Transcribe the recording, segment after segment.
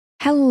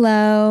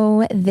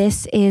Hello.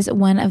 This is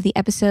one of the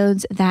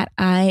episodes that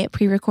I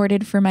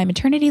pre-recorded for my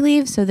maternity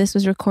leave. So this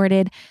was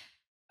recorded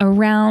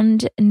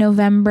around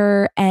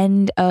November,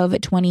 end of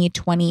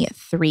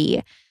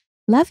 2023.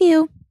 Love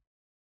you.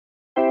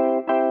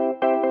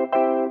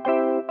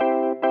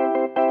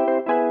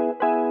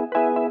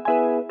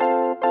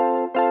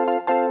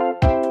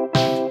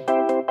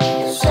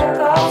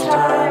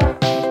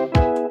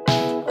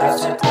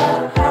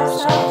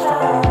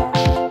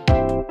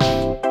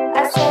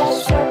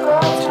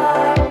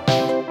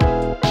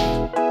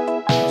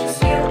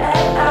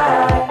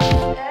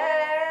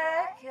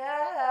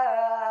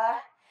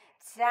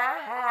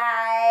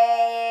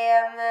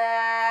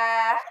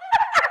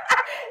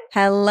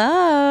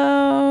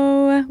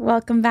 Hello.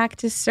 Welcome back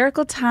to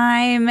Circle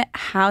Time.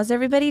 How's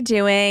everybody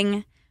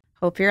doing?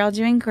 Hope you're all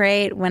doing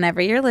great.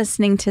 Whenever you're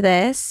listening to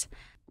this,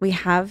 we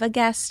have a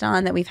guest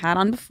on that we've had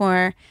on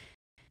before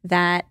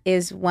that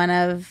is one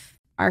of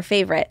our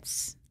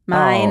favorites,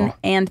 mine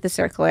and the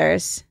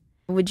Circlers.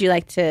 Would you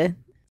like to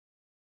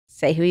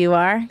say who you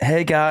are?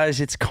 Hey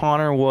guys, it's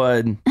Connor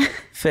Wood,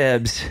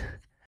 Fibs,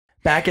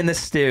 back in the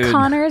stew.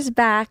 Connor's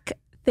back.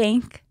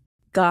 Thank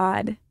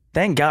God.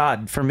 Thank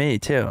God for me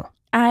too.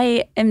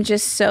 I am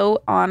just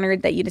so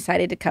honored that you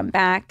decided to come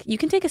back. You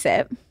can take a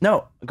sip.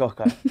 No, go.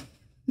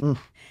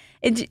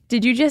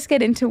 Did you just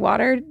get into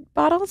water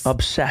bottles?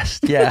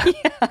 Obsessed, yeah.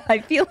 Yeah, I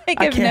feel like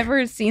I've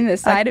never seen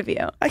this side of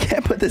you. I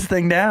can't put this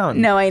thing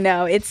down. No, I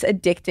know. It's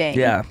addicting.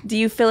 Yeah. Do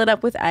you fill it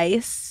up with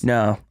ice?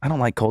 No, I don't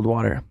like cold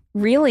water.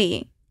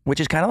 Really?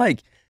 Which is kind of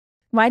like...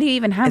 Why do you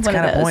even have one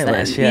of those? It's kind of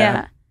pointless, then?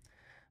 yeah.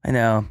 I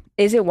know.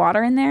 Is it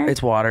water in there?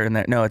 It's water in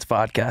there. No, it's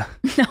vodka.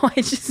 No,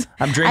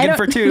 I'm drinking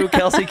for two.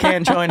 Kelsey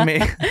can't join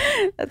me.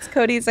 That's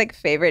Cody's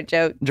favorite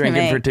joke.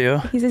 Drinking for two?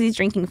 He says he's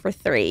drinking for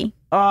three.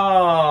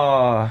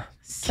 Oh,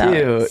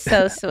 cute.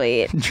 So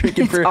sweet.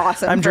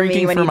 Awesome. I'm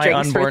drinking for my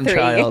unborn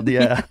child.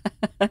 Yeah.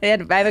 I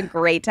have a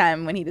great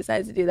time when he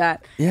decides to do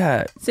that.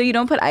 Yeah. So you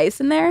don't put ice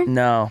in there?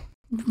 No.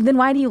 Then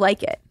why do you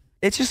like it?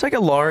 It's just like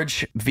a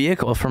large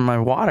vehicle for my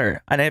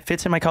water, and it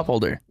fits in my cup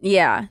holder.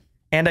 Yeah.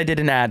 And I did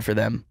an ad for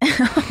them.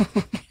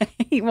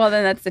 Okay. Well,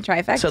 then that's the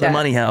trifecta. So the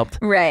money helped.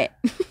 Right.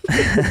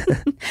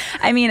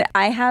 I mean,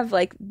 I have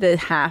the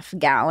half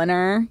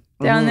galloner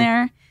down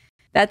there.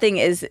 That thing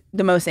is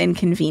the most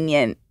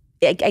inconvenient.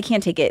 I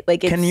can't take it.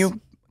 Can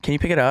you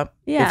pick it up?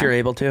 Yeah. If you're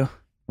able to.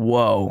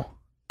 Whoa.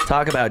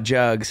 Talk about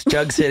jugs.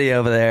 Jug City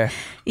over there.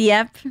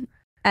 Yep.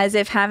 As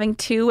if having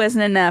two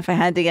wasn't enough, I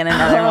had to get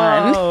another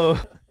one.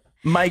 Oh.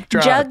 Mic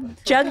drop.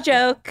 Jug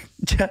joke.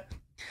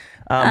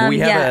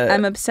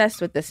 I'm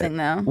obsessed with this thing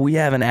though. We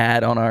have an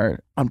ad on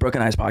Brooke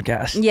and I's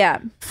podcast. Yeah.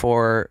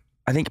 For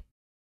I think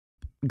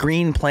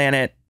Green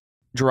Planet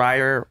not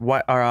dryer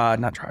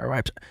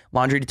wipes,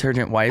 laundry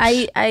detergent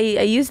wipes. I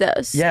use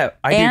those. Yeah,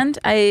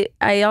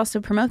 I also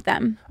promote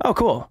them. Oh,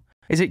 cool.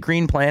 Is it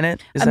Green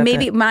Planet?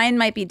 Maybe mine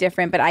might be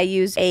different, but I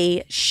use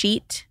a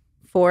sheet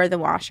for the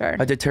washer.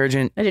 A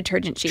detergent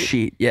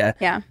sheet. Yeah.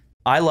 Yeah.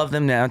 I love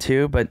them now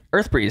too, but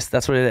Earth Breeze,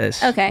 that's what it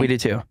is. Okay. We do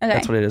too. Okay.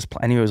 That's what it is.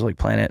 I knew it was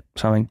Planet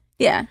something.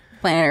 Yeah.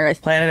 Planet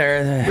Earth. Planet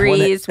Earth.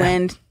 Breeze,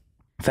 wind.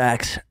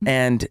 Facts.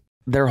 And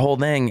their whole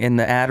thing in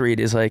the ad read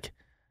is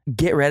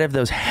get rid of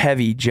those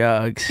heavy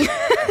jugs.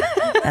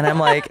 And I'm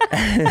like,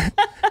 and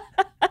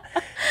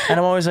I'm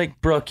always like,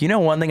 Brooke,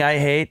 one thing I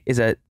hate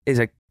is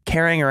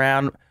carrying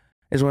around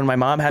is when my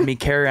mom had me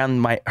carry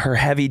around her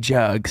heavy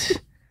jugs.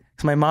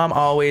 Because my mom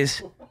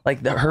always,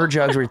 her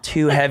jugs were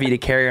too heavy to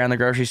carry around the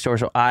grocery store.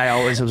 So I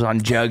always was on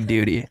jug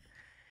duty.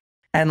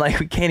 And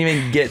we can't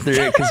even get through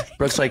it because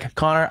Brooke's like,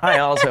 Connor, I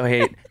also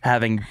hate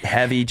having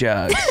heavy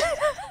jugs.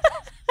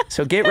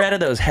 So get rid of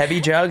those heavy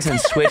jugs and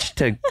switch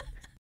to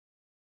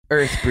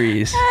Earth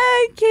Breeze.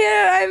 I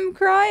can't. I'm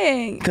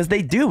crying. Because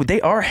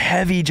they are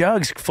heavy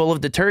jugs full of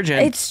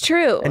detergent. It's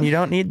true. And you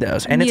don't need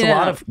those. And it's a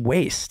lot of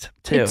waste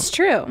too. It's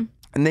true.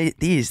 And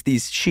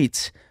these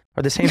sheets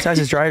are the same size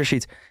as dryer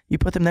sheets. You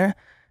put them there,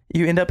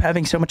 you end up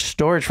having so much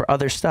storage for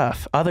other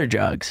stuff, other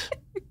jugs.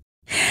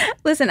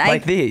 Listen,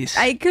 these.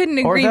 I couldn't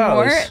agree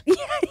more. Yeah,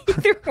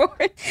 either or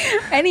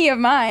any of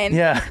mine.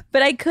 Yeah.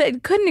 But I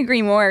couldn't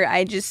agree more.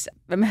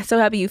 I'm so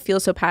happy you feel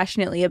so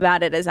passionately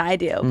about it as I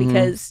do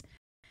because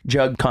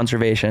jug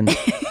conservation.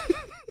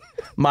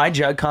 My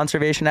jug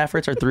conservation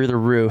efforts are through the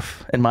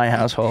roof in my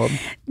household.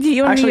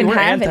 You don't even we're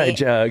have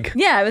anti-jug.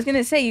 Yeah, I was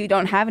gonna say you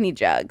don't have any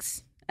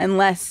jugs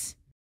unless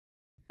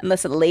a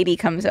lady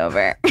comes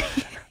over.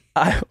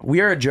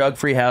 We are a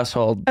jug-free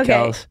household. Okay.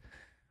 Kels.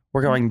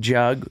 We're going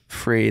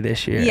jug-free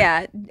this year.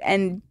 Yeah,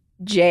 and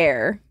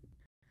Jer.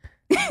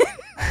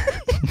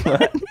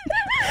 What?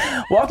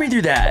 Walk me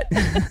through that.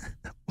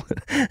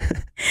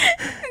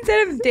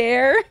 Instead of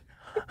dare.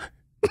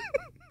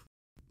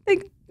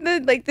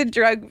 the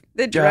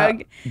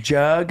drug.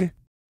 Jug.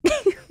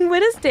 What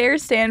does dare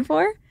stand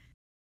for?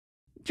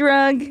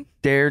 Drug.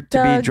 Dare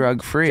to be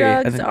drug-free.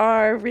 Drugs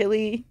are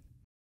really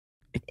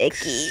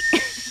icky.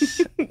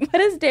 What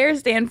does DARE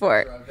stand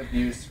for? Drug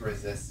Abuse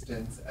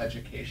Resistance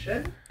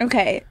Education.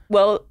 Okay,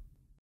 well,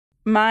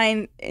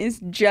 Mine is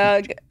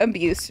jug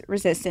abuse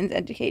resistance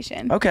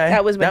education. Okay,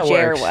 that was what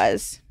JARE works.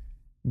 was.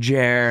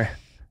 JARE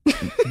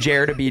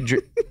to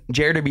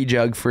be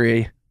jug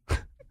free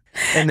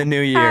in the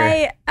new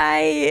year.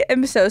 I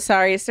am so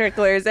sorry,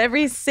 circlers.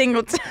 Every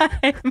single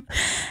time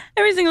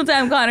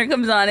Connor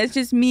comes on, it's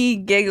just me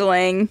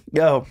giggling.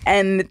 Go.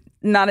 And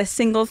not a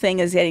single thing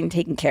is getting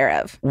taken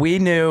care of. We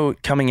knew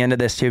coming into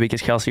this too,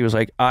 because Kelsey was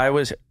like, I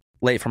was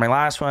late for my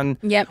last one.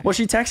 Yep. Well,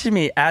 she texted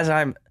me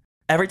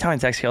every time I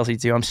text Kelsey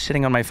too, I'm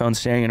sitting on my phone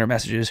staring at her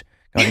messages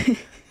going,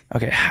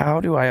 okay, how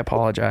do I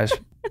apologize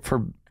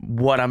for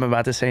what I'm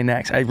about to say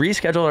next? I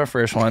rescheduled our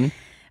first one.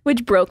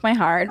 Which broke my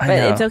heart, but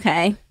it's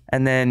okay.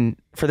 And then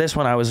for this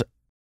one, I was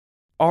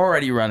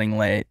already running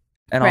late.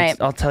 And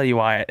I'll tell you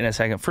why in a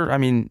second.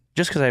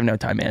 Just because I have no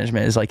time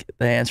management is like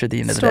the answer at the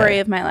end of the day. Story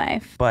of my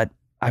life. But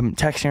I'm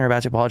texting her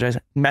about to apologize.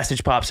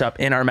 Message pops up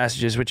in our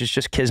messages, which is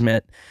just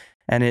kismet.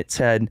 And it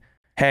said,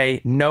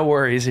 hey, no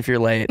worries if you're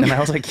late. And I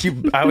was like,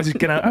 I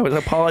was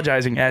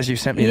apologizing as you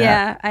sent me that.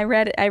 Yeah,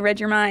 I read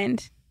your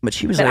mind. But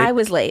she was late. I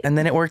was late. And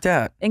then it worked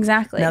out.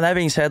 Exactly. Now, that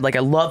being said, like, I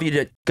love you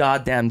to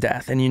goddamn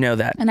death, and you know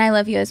that. And I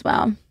love you as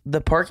well.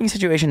 The parking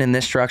situation in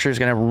this structure is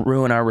going to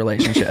ruin our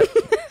relationship.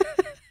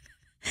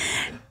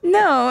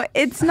 No,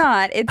 it's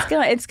not.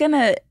 It's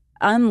gonna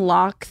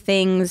unlock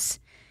things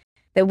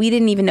that we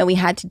didn't even know we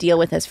had to deal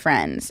with as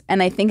friends.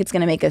 And I think it's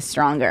gonna make us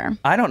stronger.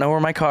 I don't know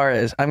where my car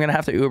is. I'm going to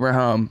have to Uber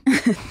home.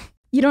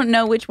 You don't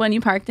know which one you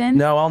parked in?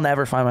 No, I'll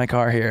never find my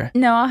car here.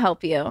 No, I'll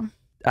help you.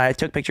 I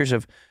took pictures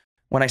of...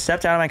 When I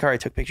stepped out of my car, I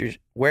took pictures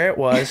where it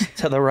was,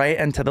 to the right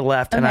and to the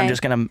left, and I'm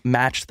just going to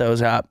match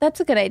those up. That's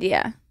a good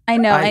idea. I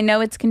know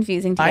it's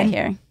confusing to get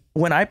here.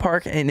 When I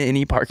park in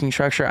any parking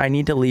structure, I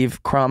need to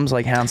leave crumbs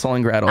like Hansel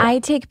and Gretel. I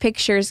take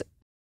pictures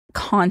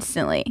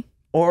constantly.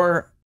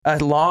 Or a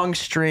long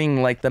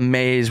string like the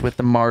maze with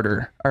the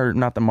martyr, or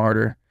not the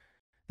martyr,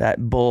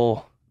 that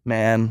bull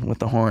man with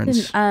the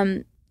horns.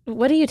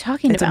 What are you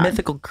talking about? It's a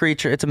mythical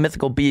creature. It's a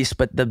mythical beast,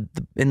 but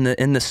in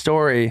the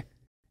story...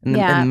 In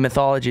the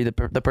mythology, the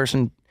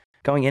person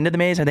going into the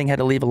maze, I think, had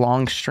to leave a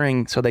long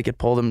string so they could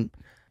pull them.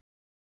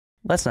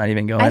 Let's not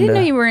even go into... I didn't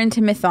know you were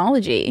into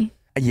mythology.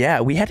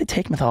 Yeah, we had to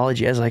take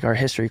mythology as like our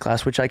history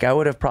class, which like I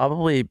would have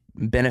probably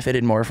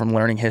benefited more from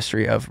learning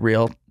history of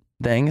real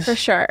things. For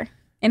sure.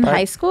 In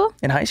high school?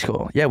 In high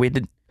school. Yeah, we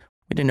didn't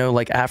know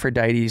like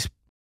Aphrodite's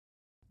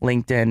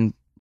LinkedIn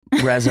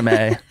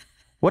resume.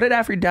 What did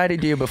Aphrodite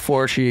do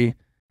before she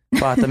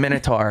fought the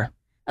Minotaur?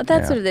 Oh,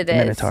 that's what it is.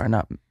 Minotaur,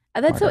 not...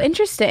 That's so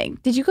interesting.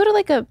 Did you go to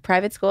like a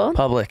private school?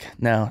 Public.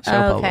 No. Okay.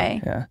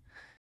 Public. Yeah.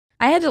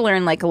 I had to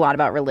learn like a lot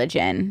about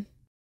religion,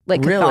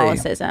 like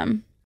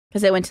Catholicism,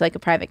 because I went to like a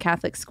private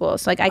Catholic school.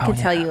 So like I could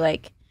tell you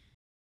like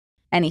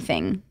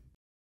anything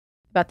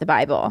about the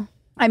Bible.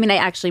 I mean, I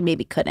actually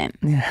maybe couldn't.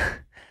 Yeah.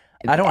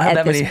 I don't have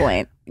that many. At this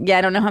point. Yeah,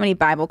 I don't know how many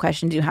Bible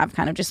questions you have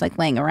kind of just like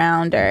laying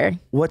around or...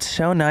 What's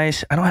so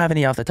nice, I don't have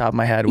any off the top of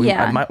my head.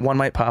 One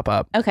might pop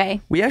up. Okay.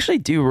 We actually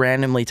do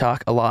randomly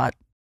talk a lot,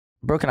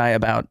 Brooke and I,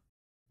 about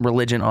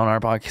religion on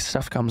our podcast.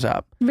 Stuff comes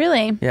up.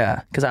 Really?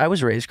 Yeah, because I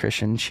was raised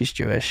Christian. She's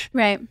Jewish.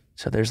 Right.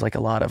 So there's like a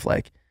lot of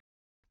like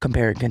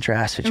compare and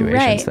contrast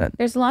situations. Right.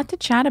 There's a lot to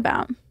chat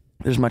about.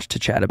 There's much to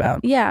chat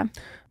about. Yeah.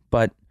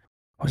 But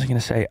what was I going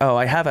to say? Oh,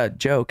 I have a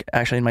joke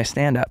actually in my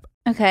stand-up.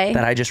 Okay.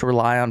 That I just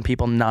rely on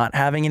people not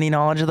having any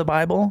knowledge of the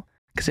Bible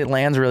because it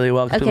lands really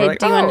well. Okay, people are like,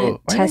 do you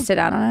want to test it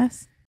out on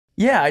us?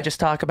 Yeah, I just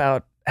talk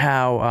about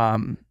how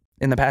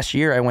in the past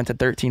year I went to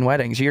 13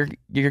 weddings. Your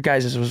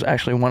guys' was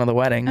actually one of the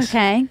weddings.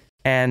 Okay.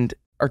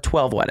 Or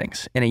 12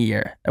 weddings in a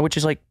year, which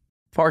is like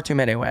far too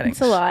many weddings.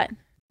 It's a lot.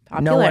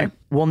 Popular.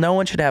 No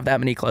one should have that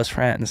many close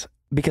friends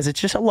because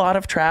it's just a lot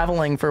of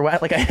traveling for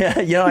like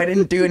I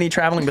didn't do any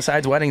traveling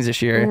besides weddings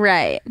this year.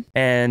 Right.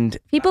 And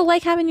people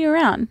like having you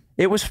around.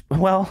 It was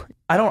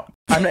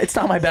it's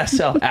not my best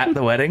self at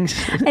the weddings.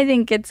 I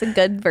think it's a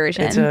good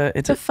version.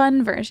 It's a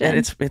fun version. And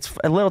it's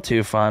a little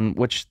too fun,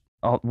 which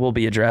will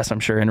be addressed, I'm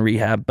sure, in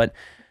rehab. But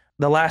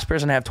the last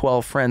person to have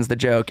 12 friends, the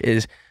joke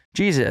is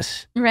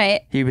Jesus.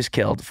 Right. He was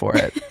killed for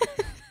it.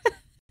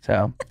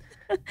 So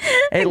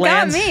it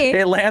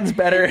lands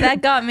better.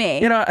 That got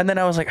me. And then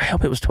I was like, I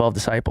hope it was 12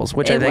 disciples,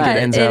 which I think it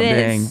ends up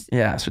being.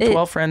 Yeah. So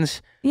 12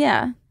 friends.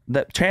 Yeah.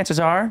 The chances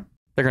are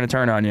they're going to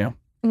turn on you.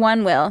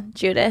 One will.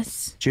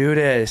 Judas.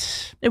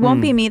 It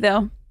won't be me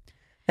though.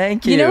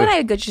 Thank you. You know what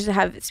I just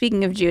have,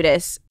 speaking of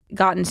Judas,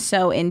 gotten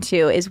so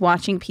into is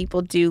watching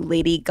people do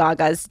Lady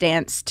Gaga's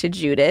dance to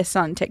Judas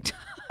on TikTok.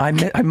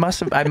 I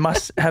must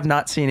have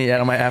not seen it yet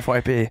on my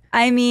FYP.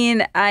 I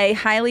mean, I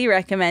highly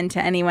recommend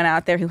to anyone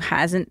out there who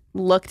hasn't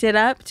looked it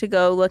up to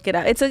go look it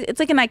up. It's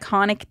like an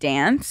iconic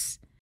dance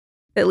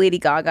that Lady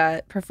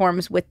Gaga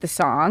performs with the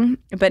song,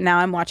 but now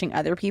I'm watching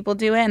other people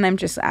do it and I'm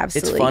just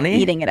absolutely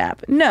eating it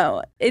up.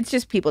 No, it's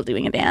just people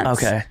doing a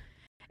dance. Okay.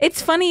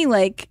 It's funny,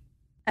 like,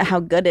 how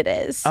good it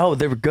is. Oh,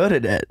 they were good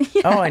at it.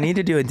 Yeah. Oh, I need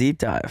to do a deep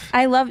dive.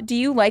 Do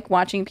you like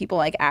watching people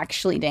like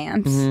actually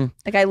dance?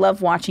 Like I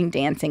love watching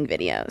dancing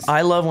videos.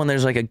 I love when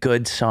there's like a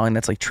good song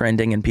that's like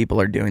trending and people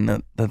are doing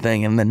the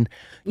thing, and then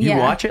you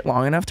watch it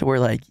long enough to where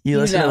like you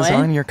listen to the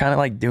song and you're kind of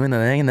like doing the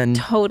thing, and then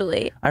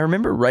totally. I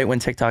remember right when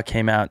TikTok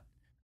came out,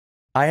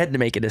 I had to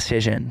make a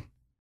decision.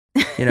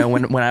 You know,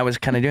 when I was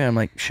kind of doing it, I'm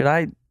like, should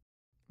I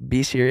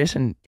be serious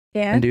and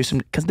do some,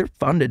 because they're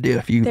fun to do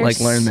if you like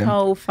learn them.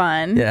 So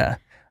fun. Yeah.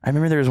 I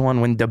remember there was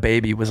one when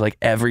DaBaby was like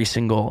every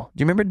single.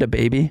 Do you remember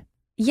DaBaby?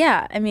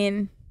 Yeah, I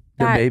mean,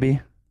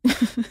 DaBaby.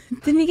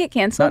 Didn't he get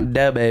canceled?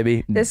 Not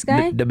DaBaby. This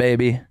guy?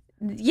 DaBaby.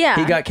 Yeah.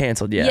 He got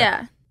canceled. Yeah.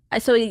 Yeah.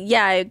 So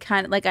yeah, I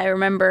kind of like I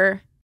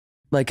remember.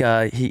 Like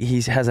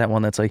he has that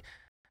one that's like,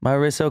 my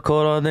wrist so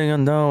cold, all thing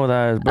I'm done with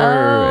that.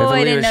 Oh,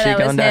 I didn't know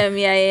that was him.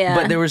 Yeah.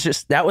 But there was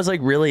that was like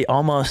really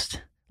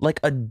almost like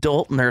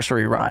adult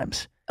nursery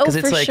rhymes. Oh, it's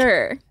for like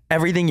sure.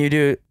 Everything you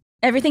do.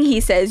 Everything he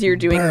says, you're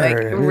doing like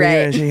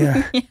right.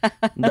 Yeah.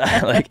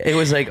 Like it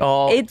was like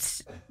all.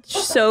 It's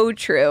so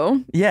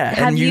true. Yeah.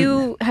 Have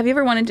you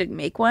ever wanted to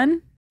make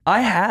one?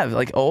 I have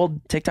like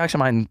old TikToks of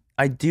mine.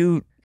 I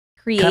do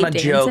kind of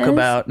joke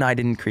about. No, I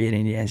didn't create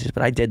any dances,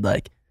 but I did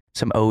like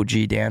some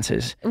OG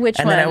dances. Which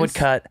and ones? Then I would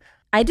cut.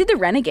 I did the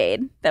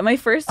Renegade. That my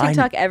first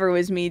TikTok ever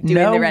was me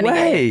doing the Renegade.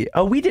 No way.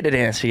 Oh, we did a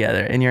dance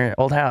together in your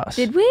old house.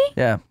 Did we?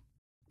 Yeah.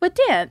 What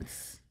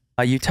dance?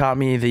 You taught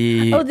me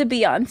the Beyonce one.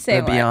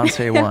 The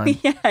Beyonce one.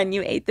 Yeah, and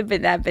you ate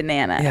that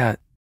banana.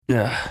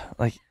 Yeah.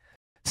 Like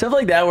stuff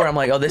like that where I'm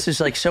like, oh, this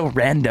is like so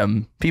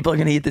random. People are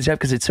gonna eat this up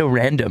because it's so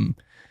random.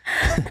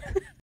 I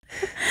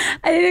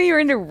didn't know you were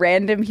into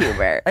random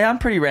humor. I'm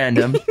pretty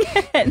random.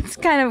 It's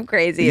kind of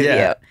crazy of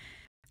you.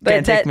 But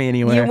can't take me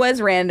anywhere. It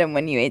was random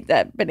when you ate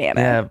that banana.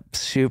 Yeah,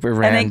 super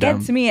random. And it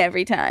gets me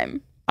every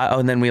time.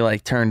 And then we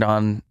like turned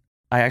on.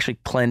 I actually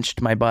clenched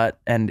my butt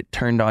and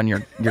turned on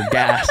your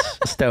gas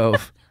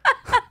stove.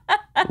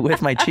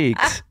 With my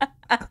cheeks.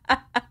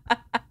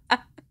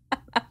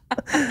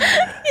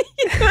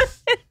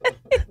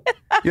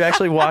 You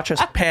actually watch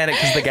us panic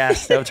because the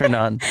gas stove turned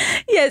on.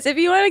 Yes, if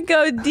you want to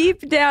go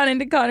deep down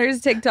into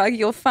Connor's TikTok,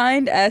 you'll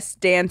find us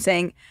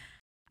dancing.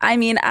 I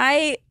mean,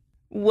 I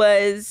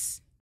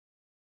was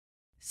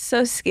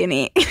so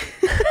skinny.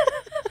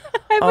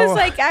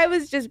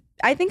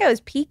 I think I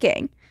was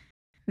peaking.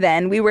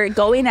 Then we were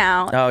going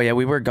out. Oh yeah,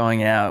 we were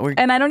going out.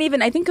 And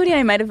I think Cody and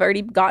I might have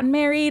already gotten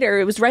married, or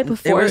it was right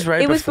before.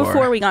 It was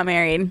before we got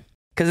married.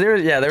 Because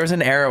there was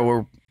an era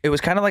where it was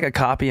kind of like a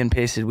copy and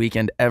pasted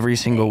weekend every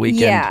single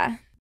weekend. Yeah,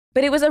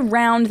 but it was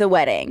around the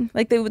wedding.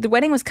 Like the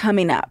wedding was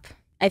coming up,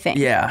 I think.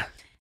 Yeah.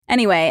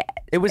 Anyway,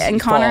 it was.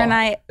 And Connor and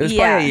I. It was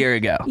probably a year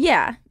ago.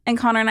 Yeah, and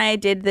Connor and I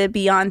did the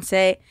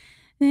Beyonce.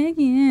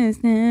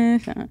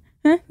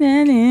 Oh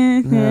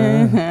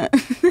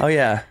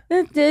yeah.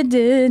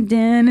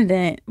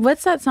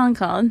 What's that song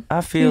called?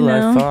 I feel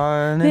like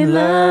falling in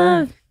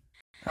love.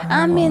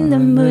 I'm in the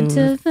mood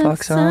to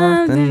fuck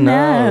something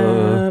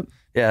up.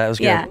 Yeah, that was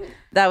good. Yeah,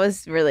 that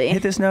was really.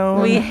 Hit this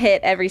note. We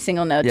hit every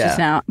single note just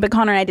now. But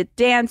Connor and I did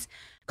dance.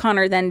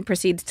 Connor then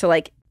proceeds to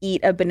like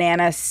eat a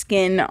banana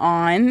skin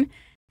on,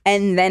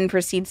 and then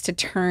proceeds to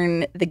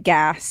turn the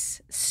gas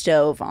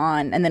stove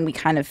on, and then we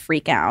kind of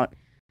freak out.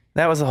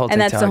 That was the whole TikTok.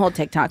 And that's the whole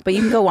TikTok. But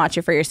you can go watch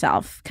it for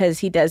yourself because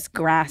he does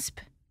grasp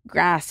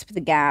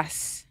the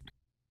gas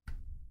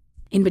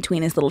in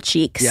between his little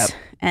cheeks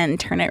and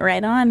turn it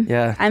right on.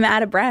 Yeah. I'm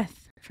out of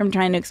breath from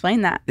trying to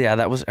explain that. Yeah,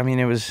 it was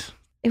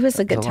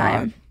a good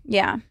time.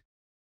 Yeah.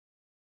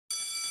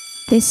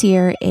 This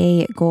year,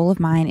 a goal of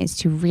mine is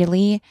to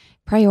really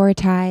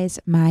prioritize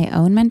my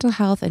own mental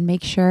health and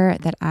make sure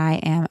that I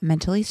am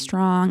mentally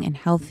strong and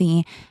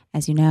healthy.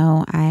 As you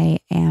know, I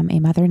am a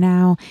mother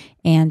now,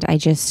 and I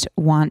just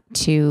want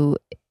to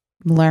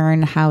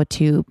learn how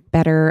to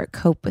better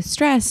cope with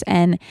stress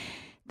and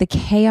the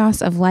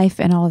chaos of life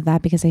and all of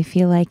that, because I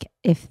feel like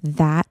if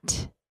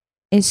that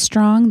is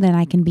strong, then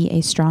I can be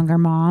a stronger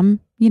mom.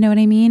 You know what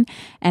I mean?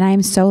 And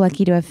I'm so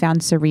lucky to have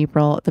found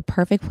Cerebral, the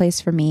perfect place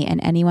for me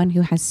and anyone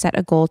who has set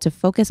a goal to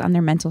focus on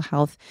their mental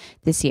health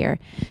this year.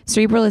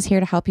 Cerebral is here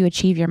to help you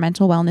achieve your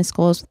mental wellness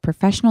goals with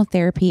professional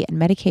therapy and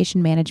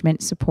medication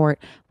management support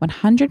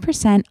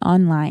 100%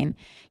 online.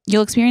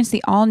 You'll experience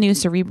the all-new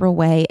Cerebral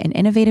Way, an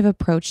innovative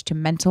approach to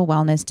mental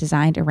wellness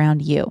designed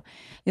around you.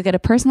 You'll get a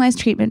personalized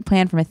treatment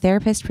plan from a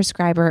therapist,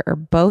 prescriber, or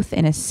both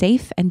in a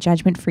safe and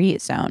judgment-free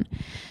zone.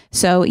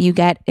 So you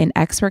get an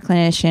expert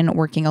clinician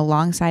working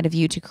alongside of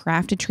you to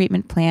craft a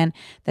treatment plan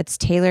that's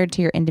tailored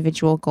to your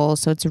individual goals.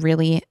 So it's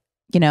really,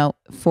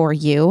 for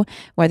you,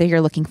 whether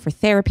you're looking for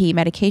therapy,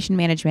 medication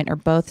management, or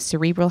both,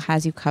 Cerebral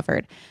has you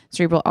covered.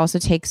 Cerebral also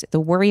takes the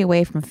worry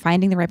away from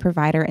finding the right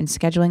provider and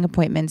scheduling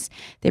appointments.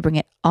 They bring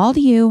it all to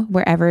you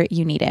wherever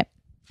you need it.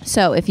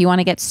 So if you want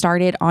to get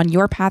started on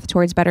your path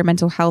towards better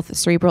mental health,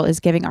 Cerebral is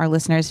giving our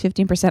listeners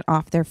 15%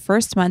 off their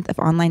first month of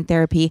online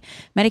therapy,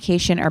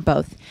 medication, or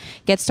both.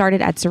 Get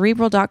started at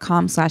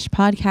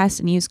Cerebral.com/podcast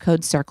and use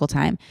code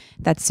CircleTime.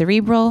 That's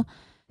Cerebral,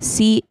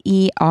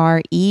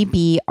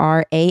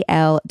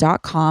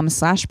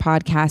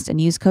 CEREBRAL.com/podcast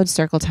and use code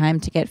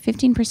CircleTime to get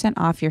 15%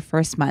 off your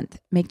first month.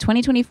 Make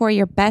 2024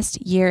 your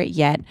best year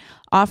yet.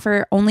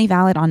 Offer only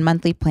valid on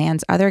monthly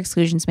plans. Other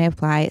exclusions may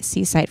apply.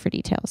 See site for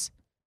details.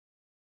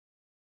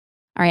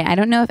 All right, I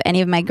don't know if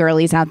any of my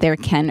girlies out there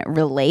can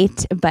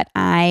relate, but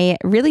I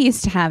really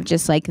used to have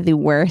just like the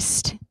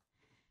worst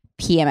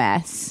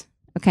PMS.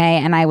 Okay.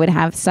 And I would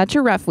have such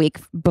a rough week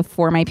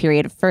before my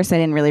period. First, I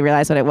didn't really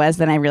realize what it was.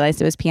 Then I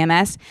realized it was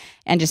PMS.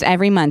 And just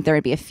every month, there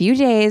would be a few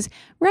days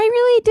where I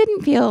really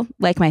didn't feel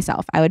like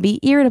myself. I would be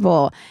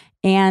irritable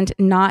and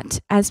not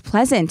as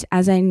pleasant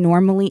as I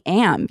normally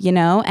am, you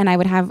know, and I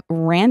would have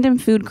random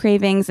food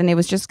cravings and it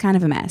was just kind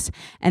of a mess.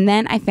 And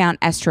then I found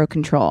Estro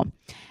Control.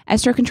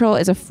 Estro Control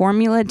is a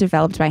formula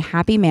developed by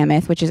Happy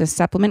Mammoth, which is a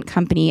supplement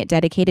company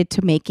dedicated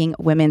to making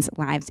women's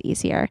lives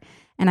easier.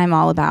 And I'm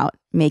all about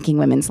making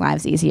women's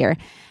lives easier.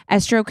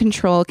 Estro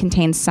Control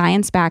contains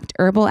science-backed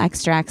herbal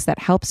extracts that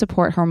help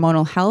support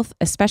hormonal health,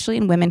 especially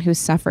in women who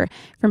suffer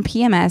from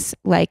PMS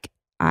like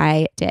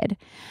I did.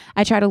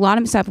 I tried a lot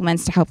of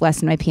supplements to help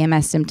lessen my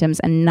PMS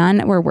symptoms and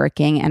none were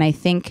working. And I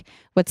think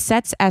what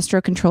sets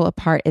Estro Control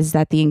apart is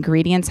that the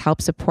ingredients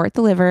help support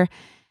the liver,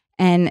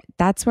 and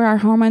that's where our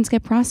hormones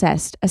get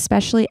processed,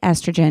 especially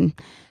estrogen.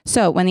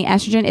 So when the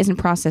estrogen isn't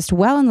processed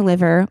well in the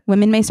liver,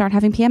 women may start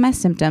having PMS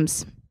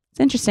symptoms. It's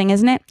interesting,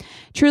 isn't it?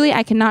 Truly,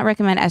 I cannot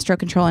recommend Estro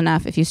Control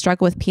enough. If you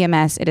struggle with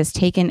PMS, it has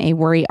taken a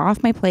worry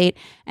off my plate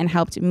and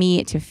helped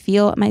me to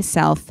feel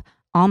myself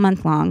all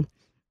month long.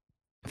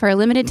 For a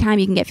limited time,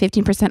 you can get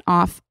 15%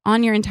 off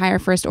on your entire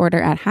first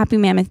order at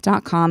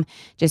happymammoth.com.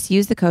 Just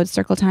use the code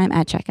CircleTime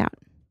at checkout.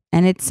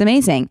 And it's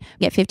amazing.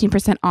 Get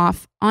 15%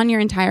 off on your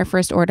entire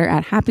first order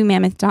at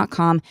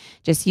happymammoth.com.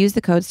 Just use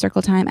the code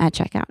CircleTime at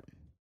checkout.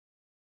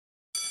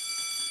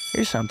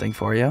 Here's something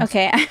for you.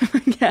 Okay.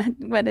 Yeah.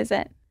 What is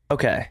it?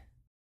 Okay.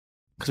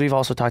 Because we've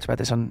also talked about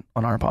this on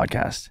our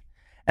podcast.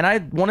 And I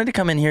wanted to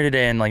come in here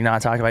today and like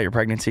not talk about your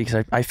pregnancy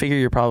because I figure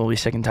you're probably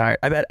sick and tired.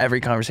 I bet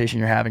every conversation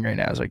you're having right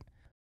now is like,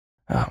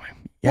 oh,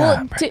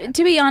 yeah. Well,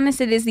 to be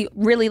honest, it is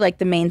really like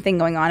the main thing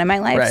going on in my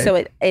life. Right. So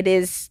it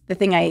is the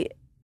thing I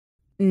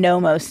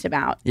know most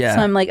about. Yeah.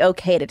 So I'm like,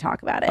 okay to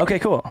talk about it. Okay,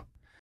 cool.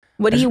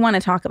 What do you want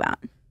to talk about?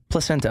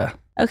 Placenta.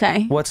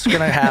 Okay. What's going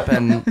to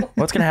happen?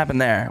 What's going to happen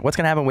there? What's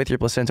going to happen with your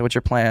placenta? What's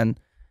your plan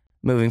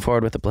moving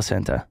forward with the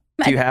placenta?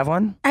 Do you have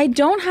one? I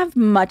don't have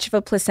much of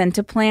a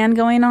placenta plan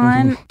going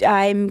on.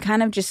 I'm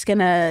kind of just going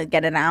to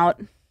get it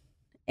out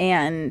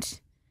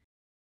and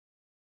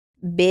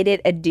bid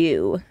it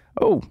adieu.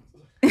 Oh,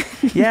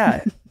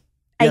 yeah.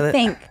 I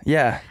think.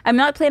 Yeah. I'm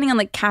not planning on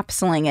like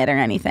capsuling it or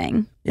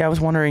anything. Yeah, I was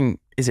wondering,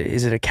 is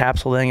it a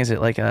capsule thing? Is it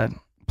like a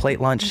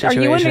plate lunch situation?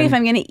 Are you wondering if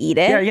I'm going to eat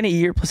it? Yeah, are you going to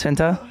eat your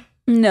placenta?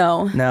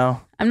 No.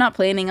 No. I'm not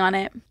planning on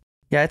it.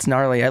 Yeah, it's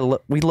gnarly.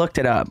 We looked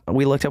it up.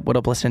 We looked up what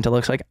a placenta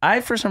looks like. I,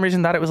 for some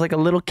reason, thought it was like a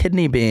little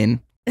kidney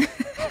bean.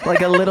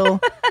 Like a little,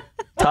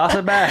 toss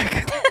it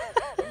back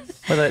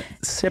with a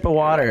sip of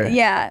water.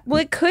 Yeah. Well,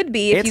 it could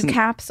be if you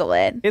capsule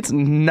it. It's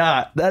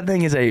not. That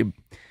thing is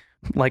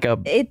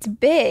it's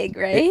big,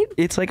 right?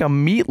 It's like a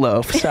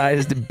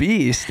meatloaf-sized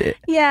beast.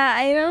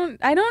 Yeah,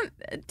 I don't,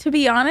 to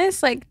be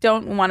honest, like,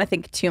 don't want to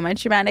think too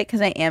much about it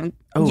because I am,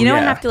 I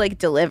have to like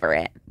deliver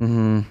it.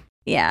 Mm-hmm.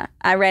 Yeah,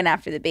 I ran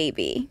after the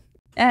baby.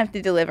 I have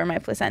to deliver my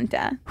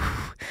placenta.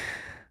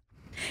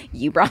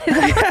 You brought it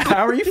up.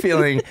 How are you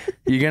feeling?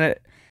 Is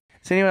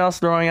anyone else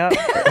throwing up?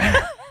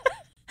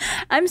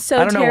 I'm so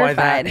terrified. I don't know why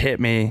that hit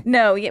me.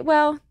 No,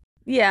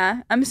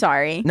 yeah, I'm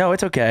sorry. No,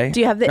 it's okay.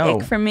 Do you have the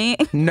ick from me?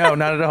 No,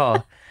 not at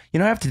all. You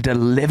don't have to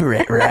deliver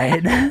it,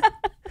 right?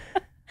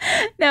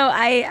 No,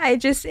 I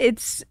just,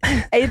 it's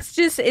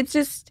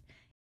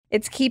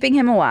keeping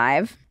him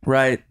alive.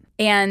 Right.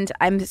 And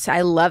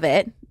I love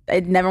it.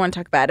 I never want to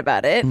talk bad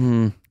about it.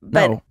 Mm-hmm.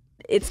 But no.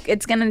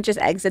 It's going to just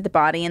exit the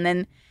body and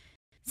then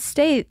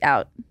stay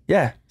out.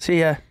 Yeah. See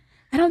ya.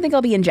 I don't think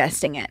I'll be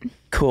ingesting it.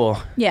 Cool.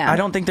 Yeah. I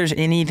don't think there's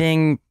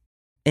any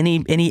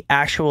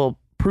actual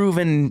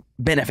proven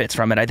benefits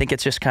from it. I think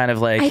it's just kind of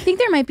like, I think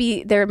there might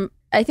be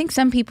I think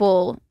some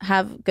people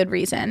have good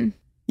reason.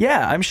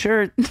 Yeah, I'm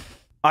sure.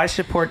 I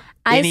support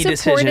any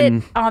decision.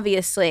 It,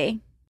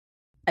 obviously.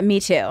 Me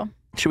too.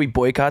 Should we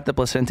boycott the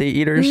placenta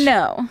eaters?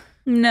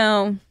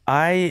 No.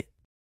 I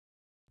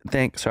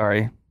think,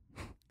 sorry,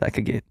 that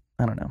could get,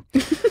 I don't know.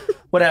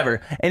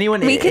 Whatever.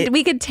 Anyone. We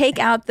could take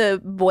out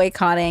the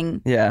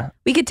boycotting. Yeah.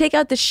 We could take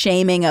out the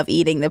shaming of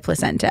eating the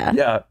placenta.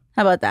 Yeah.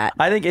 How about that?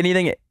 I think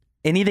anything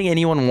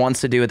anyone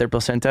wants to do with their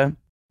placenta,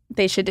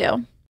 they should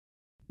do.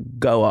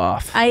 Go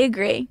off. I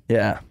agree.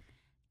 Yeah.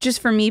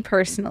 Just for me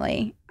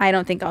personally, I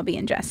don't think I'll be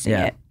ingesting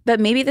it. But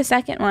maybe the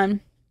second one.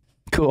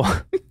 Cool.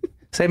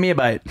 Save me a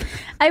bite.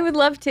 I would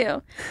love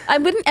to. I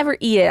wouldn't ever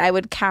eat it. I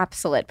would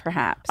capsule it,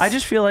 perhaps. I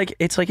just feel like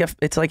it's like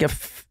a.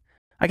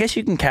 I guess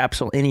you can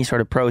capsule any sort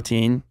of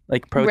protein.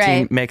 Like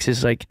protein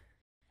mixes like,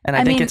 and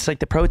I think it's like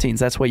the proteins.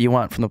 That's what you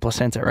want from the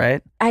placenta,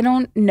 right? I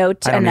don't know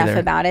enough either.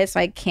 about it, so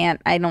I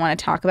don't want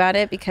to talk about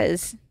it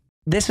because.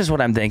 This is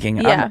what I'm thinking.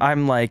 Yeah.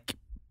 I'm like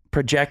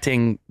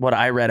projecting what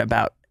I read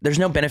about there's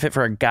no benefit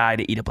for a guy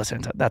to eat a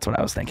placenta. That's what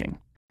I was thinking.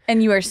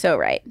 And you are so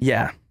right.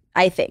 Yeah.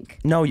 I think.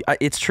 No,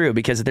 it's true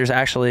because there's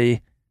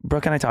actually,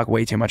 Brooke and I talk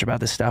way too much about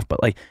this stuff,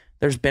 but like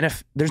there's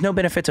no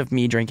benefits of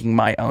me drinking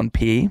my own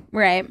pee.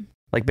 Right.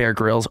 Like Bear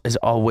Grylls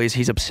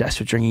he's obsessed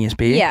with drinking his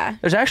pee. Yeah.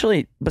 There's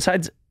actually,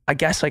 besides, I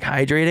guess like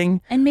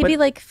hydrating. And maybe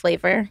like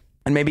flavor.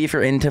 And maybe if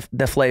you're into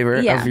the flavor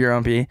of your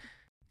own pee,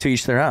 to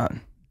each their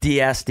own.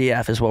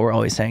 DSDF is what we're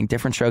always saying.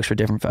 Different strokes for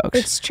different folks.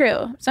 It's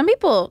true. Some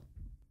people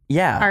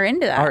are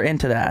into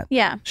that.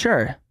 Yeah.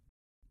 Sure.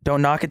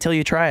 Don't knock it till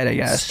you try it, I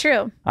guess. It's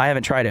true. I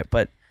haven't tried it,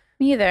 but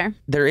me either.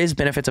 There is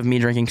benefits of me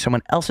drinking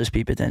someone else's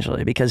pee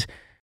potentially, because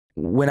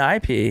when I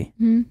pee,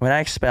 when I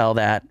expel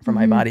that from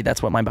my body,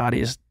 that's what my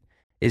body is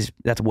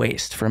that's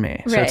waste for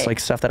me. So it's like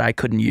stuff that I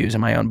couldn't use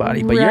in my own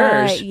body. But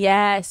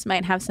yours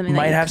might have something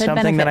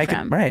that I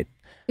could right.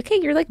 Okay,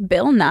 you're like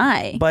Bill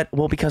Nye. But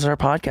because of our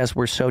podcast,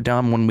 we're so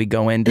dumb when we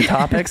go into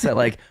topics that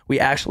like we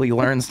actually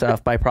learn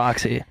stuff by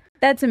proxy.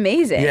 That's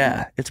amazing.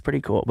 Yeah, it's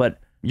pretty cool. But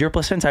your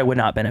placenta I would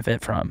not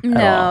benefit from.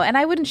 No, and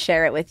I wouldn't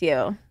share it with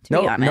you, to be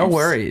honest. No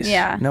worries.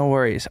 Yeah. No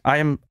worries.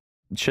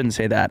 Shouldn't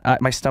say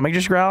that. My stomach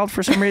just growled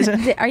for some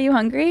reason. Are you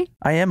hungry?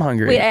 I am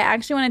hungry. Wait, I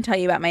actually want to tell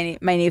you about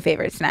my new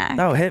favorite snack.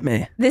 Oh, hit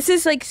me. This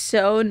is like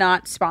so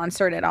not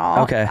sponsored at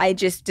all. Okay. I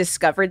just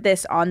discovered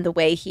this on the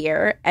way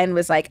here and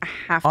was like, I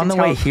have to tell On the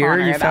way here,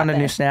 Connor you found a about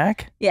new this.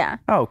 snack? Yeah.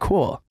 Oh,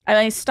 cool.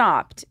 I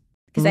stopped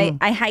because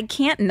I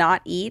can't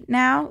not eat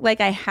now.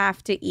 Like I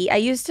have to eat. I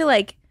used to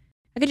I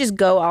could just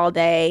go all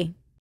day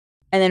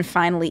and then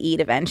finally eat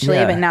eventually.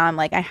 Yeah. But now I'm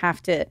like, I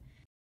have to.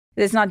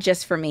 It's not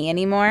just for me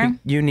anymore.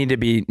 You need to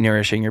be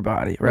nourishing your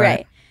body, right?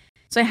 Right.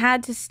 So I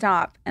had to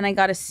stop and I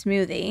got a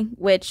smoothie,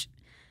 which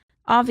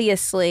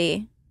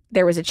obviously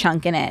there was a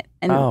chunk in it.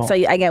 And so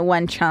I get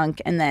one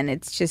chunk and then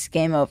it's just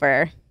game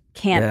over.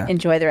 Can't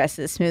enjoy the rest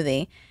of the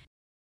smoothie.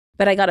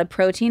 But I got a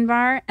protein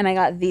bar and I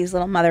got these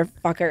little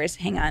motherfuckers.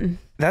 Hang on.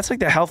 That's like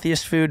the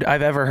healthiest food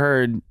I've ever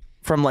heard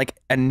from like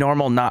a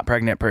normal not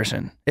pregnant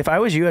person. If I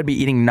was you, I'd be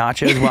eating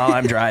nachos while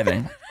I'm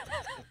driving.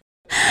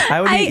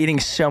 I would be eating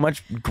so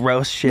much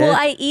gross shit. Well,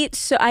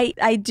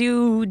 I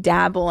do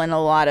dabble in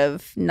a lot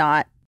of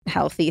not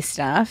healthy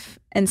stuff.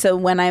 And so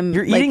when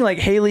You're eating like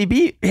Hailey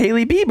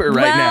Bieber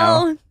right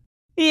now.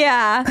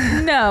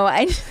 Yeah. No,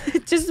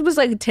 it just was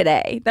like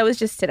today. That was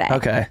just today.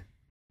 Okay.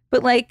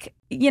 But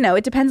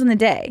it depends on the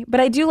day. But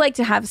I do like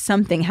to have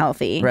something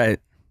healthy. Right.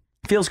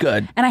 Feels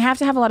good. And I have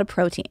to have a lot of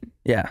protein.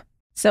 Yeah.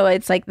 So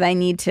it's like I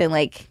need to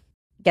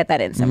get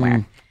that in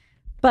somewhere.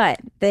 But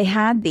they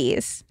had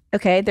these.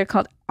 Okay, they're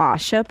called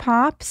Asha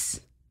Pops.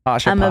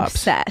 I'm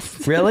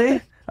obsessed. Really?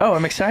 Oh,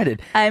 I'm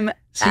excited. I'm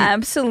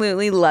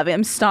absolutely loving it.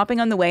 I'm stopping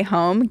on the way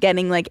home,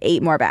 getting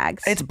 8 more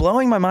bags. It's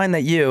blowing my mind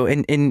that you,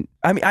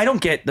 I mean, I don't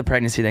get the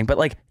pregnancy thing,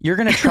 but you're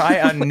going to try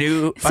a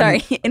new...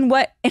 Sorry, in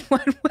what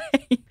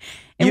way?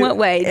 What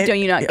way don't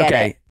you not get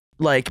it?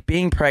 Like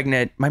being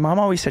pregnant, my mom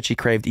always said she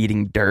craved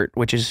eating dirt,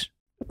 which is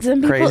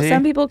crazy.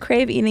 Some people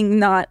crave eating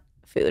not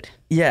food.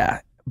 Yeah,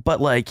 but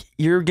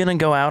you're going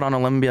to go out on a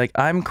limb and be like,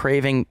 I'm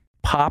craving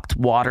popped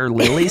water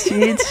lily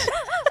seeds.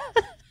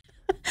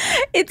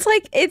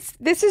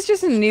 This is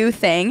just a new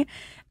thing.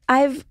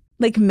 I've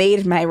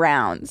made my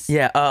rounds.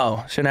 Yeah.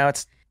 Oh, so now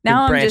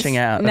I'm branching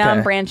out. Now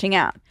I'm branching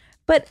out.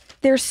 But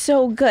they're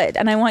so good,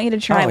 and I want you to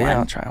try one. Oh yeah,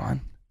 I'll try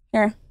one.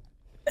 Here.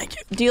 Thank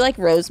you. Do you like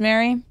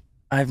rosemary?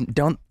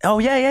 Oh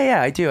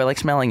yeah, I do. I like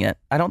smelling it.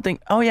 I don't think.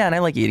 Oh yeah, and I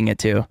like eating it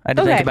too. I had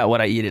to think about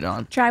what I eat it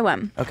on. Try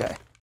one. Okay.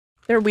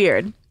 They're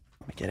weird.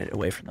 Let me get it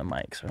away from the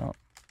mic so I don't.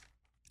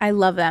 I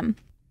love them.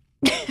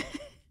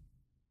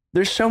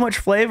 There's so much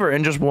flavor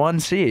in just one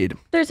seed.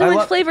 There's so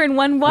much flavor in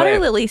one water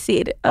lily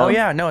seed. Oh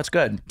yeah, no, it's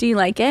good. Do you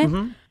like it?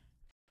 Mm-hmm.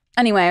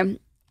 Anyway,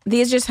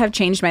 these just have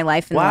changed my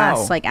life in the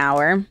last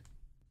hour.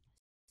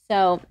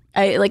 So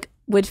I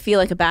would feel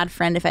like a bad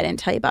friend if I didn't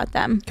tell you about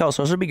them. Kels,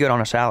 those would be good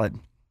on a salad.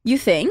 You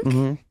think?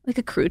 Mm-hmm. Like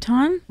a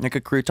crouton? Like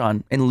a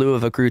crouton in lieu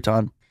of a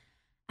crouton.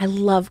 I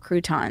love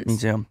croutons. Me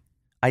too.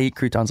 I eat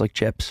croutons like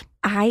chips.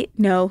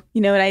 No.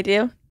 You know what I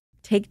do?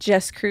 Take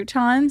just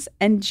croutons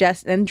and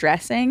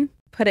dressing,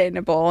 put it in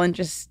a bowl and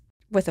just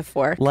with a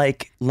fork.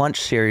 Like lunch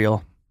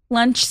cereal.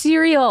 Lunch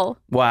cereal.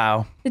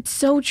 Wow. It's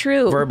so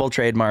true. Verbal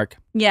trademark.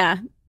 Yeah.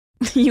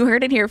 You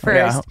heard it here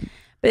first. Yeah.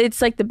 But it's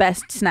the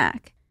best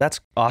snack. That's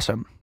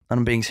awesome.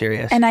 I'm being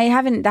serious. And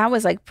that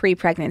was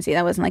pre-pregnancy.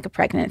 That wasn't a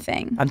pregnant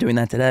thing. I'm doing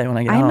that today when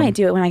I get home. I might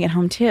do it when I get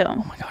home too. Oh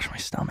my gosh, my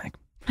stomach.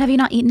 Have you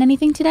not eaten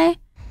anything today?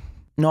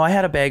 No, I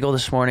had a bagel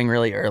this morning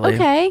really early.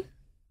 Okay.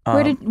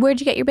 Where'd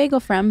you get your bagel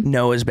from?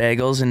 Noah's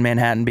Bagels in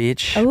Manhattan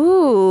Beach.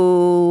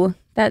 Ooh,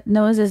 that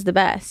Noah's is the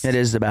best. It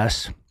is the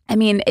best. I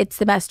mean, it's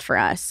the best for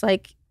us.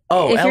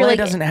 LA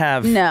doesn't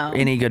have No.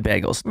 any good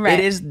bagels. Right.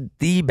 It is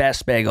the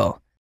best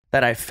bagel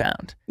that I've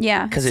found.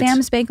 Yeah,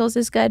 Sam's Bagels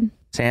is good.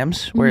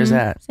 Sam's? Where is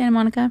that? Santa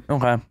Monica.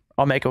 Okay,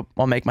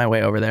 I'll make my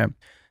way over there.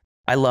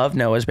 I love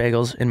Noah's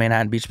Bagels in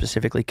Manhattan Beach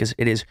specifically because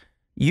it is.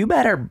 You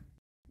better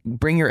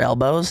bring your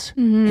elbows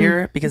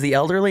here because the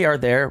elderly are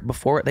there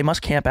before they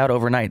must camp out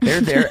overnight.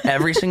 They're there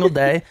every single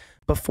day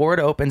before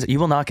it opens. You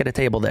will not get a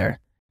table there.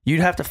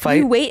 You'd have to fight.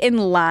 You wait in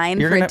line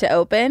for it to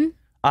open?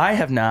 I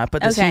have not,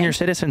 but the senior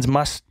citizens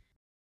must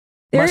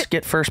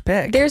get first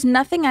pick. There's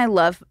nothing I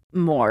love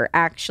more,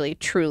 actually,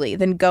 truly,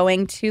 than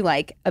going to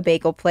like a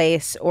bagel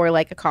place or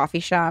like a coffee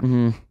shop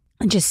and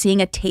just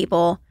seeing a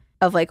table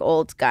of like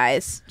old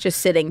guys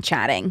just sitting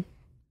chatting.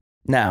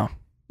 Now,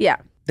 yeah,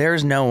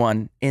 there's no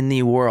one in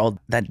the world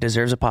that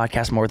deserves a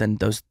podcast more than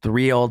those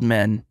 3 old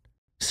men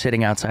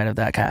sitting outside of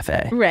that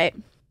cafe. Right.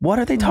 What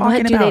are they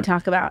talking about? What do they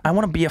talk about? I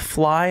want to be a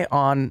fly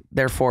on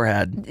their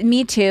forehead.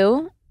 Me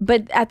too.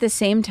 But at the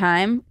same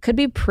time, could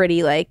be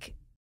pretty like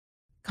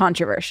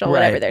controversial,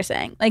 whatever they're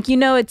saying. Like, you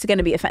know, it's going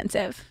to be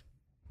offensive.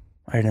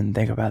 I didn't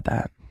think about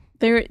that.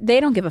 They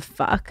don't give a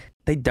fuck.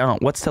 They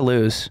don't. What's to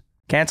lose?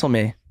 Cancel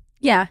me.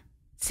 Yeah.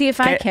 See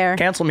if I care.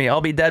 Cancel me. I'll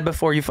be dead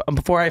before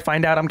I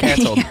find out I'm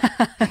canceled.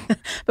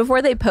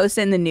 Before they post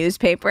it in the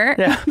newspaper.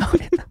 Yeah.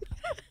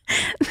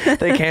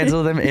 They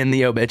cancel them in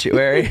the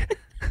obituary.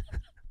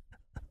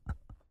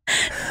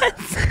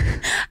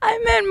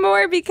 I meant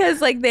more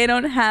because like they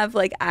don't have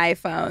like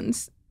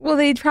iPhones. Well,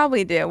 they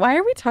probably do. Why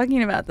are we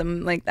talking about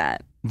them like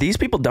that? These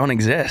people don't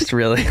exist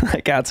really,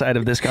 like outside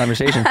of this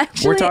conversation.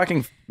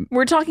 Actually,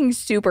 we're talking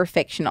super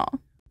fictional.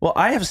 Well,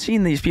 I have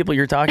seen these people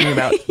you're talking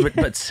about,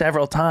 but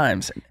several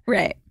times.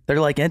 Right. They're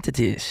like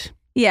entities.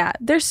 Yeah,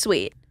 they're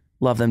sweet.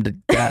 Love them to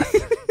death.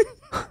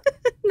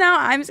 No,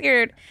 I'm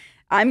scared.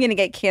 I'm going to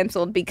get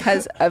canceled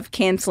because of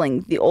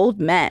canceling the old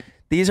men.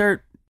 These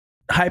are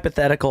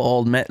hypothetical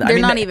old men. They're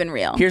not even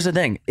real. Here's the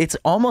thing. It's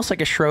almost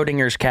like a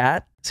Schrodinger's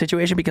cat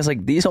situation because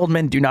like these old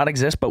men do not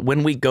exist, but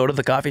when we go to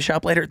the coffee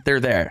shop later, they're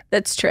there.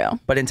 That's true.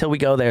 But until we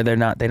go there, they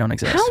don't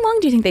exist. How long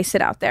do you think they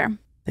sit out there?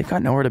 They've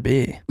got nowhere to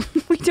be.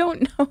 We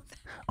don't know that.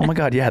 Oh my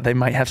God, yeah, they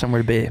might have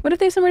somewhere to be. What if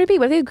they have somewhere to be?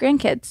 What if they have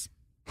grandkids?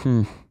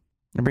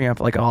 They bring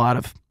up like a lot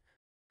of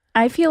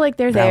I feel like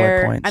they're valid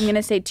there. points. I'm going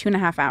to say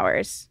 2.5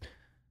 hours.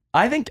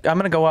 I think I'm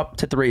going to go up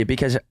to 3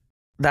 because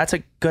that's a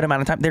good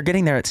amount of time. They're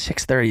getting there at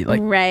 6:30,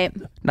 like right.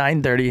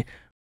 9:30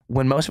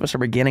 when most of us are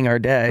beginning our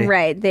day.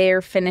 Right.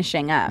 They're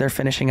finishing up. They're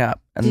finishing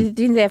up. And do you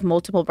think they have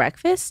multiple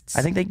breakfasts?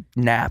 I think they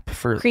nap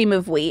for cream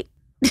of wheat.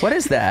 What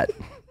is that?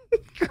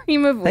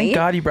 Cream of wheat. Thank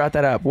God you brought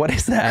that up. What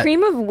is that?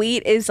 Cream of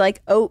wheat is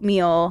like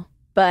oatmeal,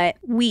 but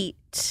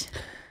wheat.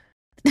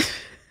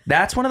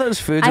 That's one of those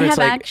foods I where have it's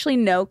like, actually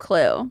no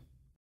clue.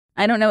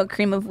 I don't know what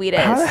cream of wheat is.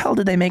 How the hell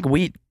did they make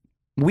wheat,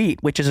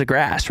 which is a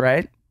grass,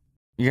 right?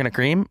 You're going to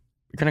cream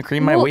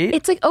my wheat?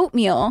 It's like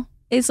oatmeal.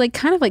 It's like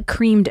kind of like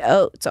creamed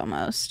oats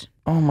almost.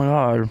 Oh my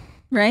God.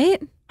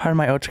 Right? How did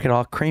my oats get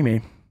all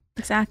creamy?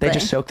 Exactly. They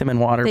just soak them in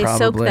water they probably.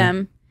 Soak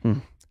them.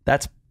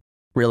 That's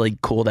really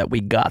cool that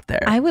we got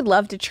there. I would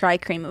love to try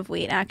cream of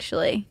wheat,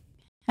 actually.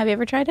 Have you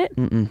ever tried it?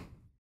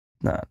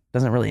 No, it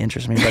doesn't really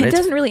interest me. But it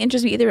doesn't really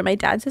interest me either, but my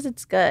dad says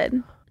it's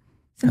good.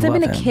 Since I've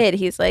been a kid,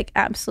 he's like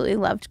absolutely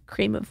loved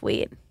cream of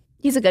wheat.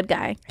 He's a good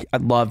guy. I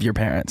love your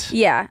parents.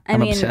 Yeah.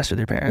 I'm obsessed with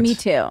your parents. Me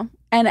too.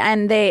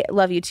 And they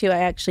love you too. I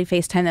actually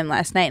FaceTimed them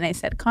last night and I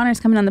said, Connor's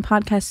coming on the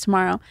podcast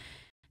tomorrow.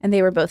 And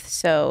they were both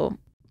so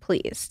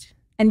pleased.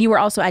 And you were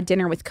also at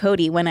dinner with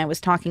Cody when I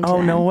was talking to them.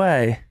 Oh, no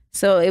way.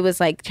 So it was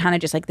like kind of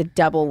just like the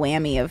double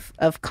whammy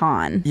of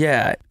con.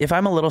 Yeah. If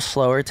I'm a little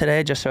slower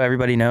today, just so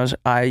everybody knows,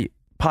 I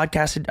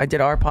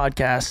did our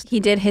podcast. He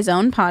did his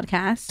own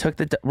podcast.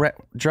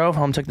 Drove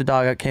home, took the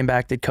dog out, came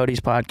back, did Cody's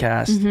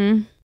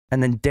podcast.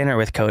 And then dinner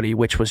with Cody,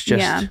 which was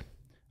just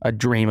a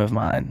dream of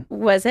mine.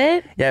 Was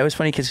it? Yeah, it was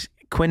funny because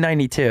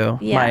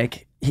Quinn92,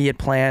 Mike, he had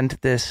planned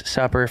this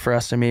supper for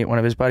us to meet one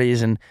of his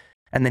buddies and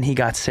then he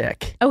got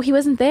sick. Oh, he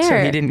wasn't there. So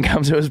he didn't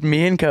come. So it was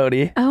me and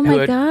Cody who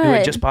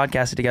had just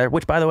podcasted together,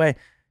 which by the way,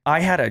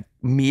 I had a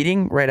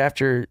meeting right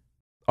after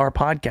our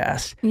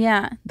podcast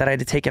that I had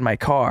to take in my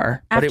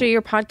car. After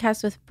your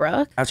podcast with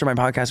Brooke? After my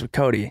podcast with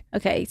Cody.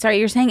 Okay. Sorry,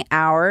 you're saying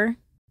hour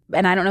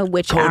and I don't know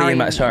which hour.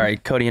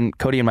 Cody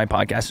and my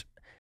podcast.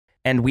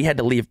 And we had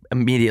to leave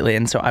immediately.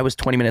 And so I was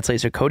 20 minutes late.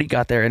 So Cody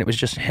got there and it was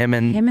just him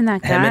and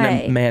that guy. Him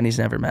and a man he's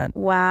never met.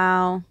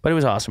 Wow. But it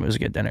was awesome. It was a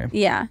good dinner.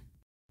 Yeah.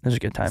 It was a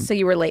good time. So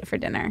you were late for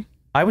dinner.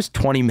 I was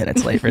 20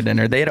 minutes late for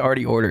dinner. They had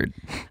already ordered.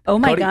 Oh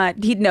my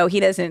God. He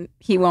doesn't.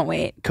 He won't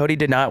wait. Cody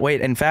did not wait.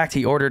 In fact,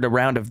 he ordered a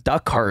round of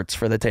duck hearts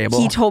for the table.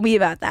 He told me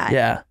about that.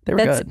 Yeah, they were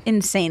good. That's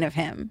insane of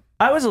him.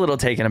 I was a little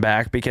taken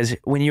aback because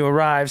when you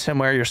arrive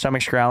somewhere, your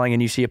stomach's growling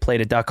and you see a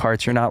plate of duck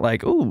hearts, you're not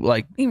like, ooh,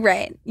 like.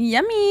 Right.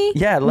 Yummy.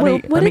 Yeah, what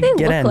let do me they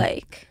get look in.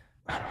 like?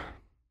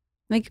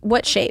 Like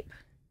what shape?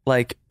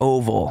 Like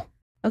oval.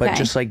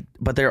 Okay.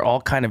 But they're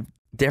all kind of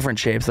different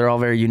shapes. They're all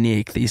very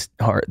unique, these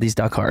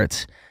duck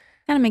hearts.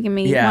 Kind of making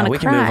me want to cry. Yeah, we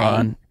can move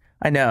on.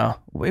 I know.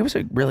 It was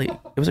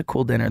a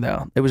cool dinner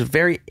though. It was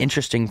very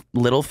interesting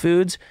little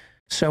foods,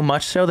 so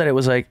much so that it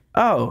was like,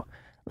 oh,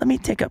 let me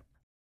take a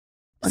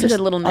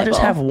little nibble. I'll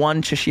just have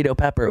one shishito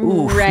pepper.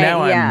 Ooh, right,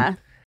 now yeah.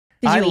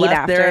 Did you I eat left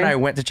after? there and I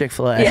went to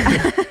Chick-fil-A.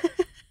 Yeah.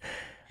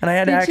 And I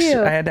had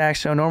to act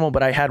so normal,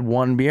 but I had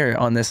one beer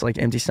on this like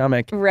empty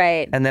stomach.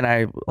 Right. And then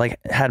I like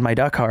had my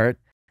duck heart.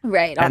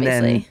 Right, obviously.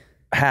 And then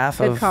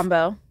half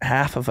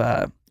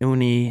of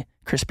uni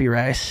crispy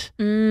rice.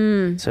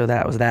 So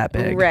that was that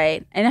big.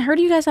 Right. And I heard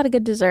you guys had a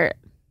good dessert.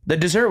 The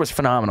dessert was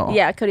phenomenal.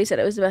 Yeah, Cody said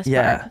it was the best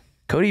part.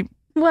 Cody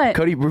What?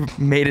 Cody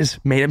made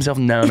himself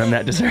known on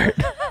that dessert.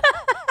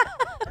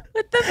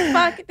 What the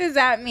fuck does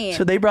that mean?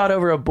 So they brought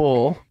over a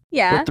bowl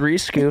with 3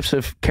 scoops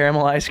of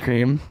caramel ice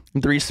cream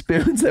and 3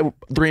 spoons that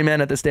 3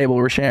 men at this table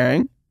were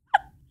sharing.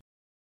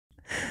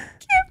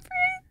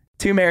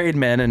 2 married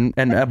men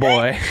and a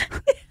boy.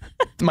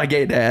 My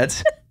gay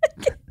dads.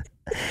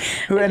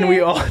 And we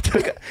all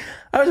took.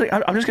 I was like,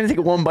 I'm just gonna take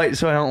one bite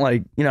so I don't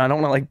I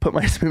don't want to put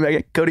my spoon back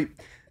in. Cody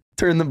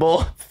turned the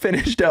bowl,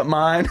 finished up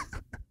mine.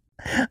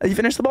 He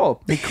finished the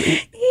bowl.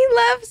 He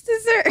loves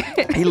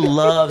dessert. He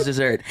loves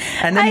dessert.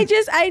 And then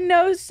I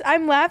know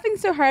I'm laughing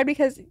so hard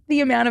because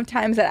the amount of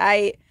times that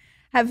I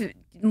have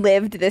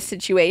lived this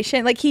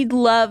situation. Like, he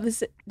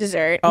loves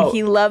dessert. And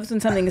he loves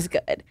when something is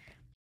good.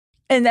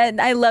 And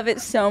then I love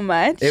it so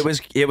much. It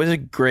was a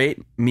great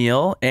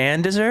meal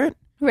and dessert.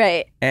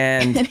 Right.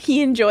 And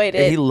he enjoyed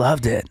it. He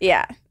loved it.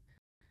 Yeah.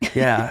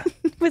 Yeah.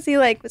 was he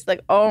like,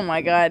 oh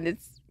my God.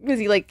 Was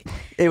he like,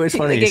 it was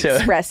funny. Like,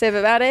 expressive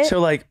about it? So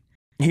like,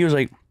 he was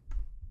like,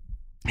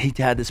 he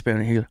had the spoon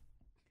and he was,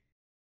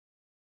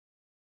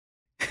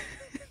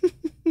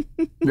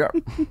 yeah.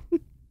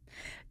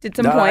 Did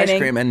some pointing. Ice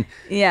cream, and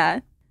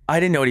I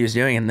didn't know what he was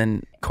doing. And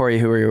then Corey,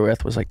 who we were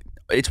with, was like,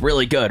 it's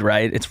really good,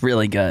 right? It's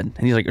really good. And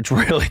he's like, it's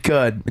really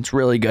good. It's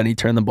really good. And he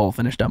turned the bowl,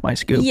 finished up my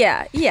scoop.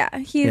 Yeah.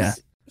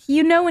 He's,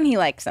 you know when he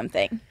likes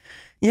something.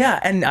 Yeah.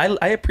 And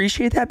I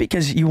appreciate that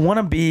because you want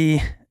to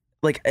be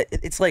like,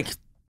 it's like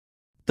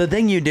the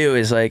thing you do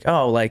is like,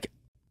 oh, like,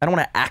 I don't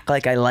want to act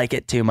like I like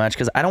it too much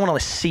because I don't want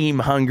to seem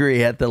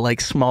hungry at the like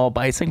small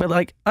bites thing, but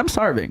like, I'm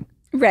starving.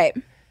 Right.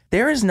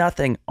 There is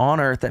nothing on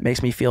earth that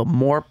makes me feel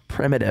more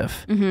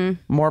primitive,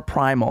 more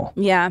primal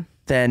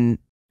than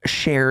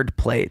shared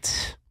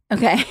plates.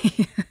 Okay.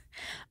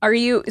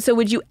 So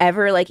would you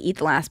ever like eat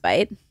the last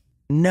bite?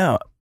 No.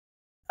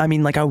 I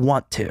mean, like, I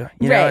want to.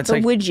 You know, right, it's but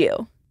like, would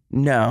you?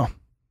 No.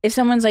 If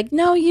someone's like,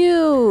 no,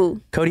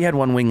 you. Cody had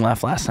 1 wing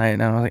left last night,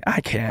 and I was like, I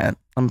can't.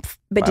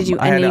 But did you?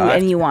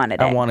 And you wanted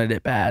it. I wanted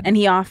it bad. And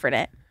he offered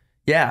it.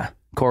 Yeah.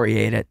 Corey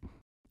ate it.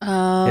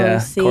 Oh, yeah.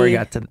 see. Corey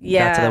got to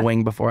the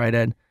wing before I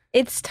did.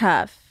 It's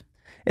tough.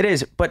 It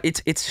is, but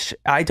it's.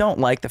 I don't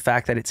like the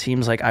fact that it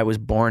seems like I was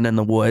born in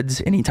the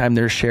woods. Anytime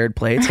there's shared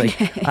plates,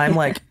 like I'm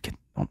like,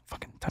 don't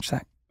fucking touch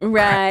that.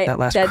 Right. That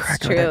last That's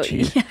cracker true. of that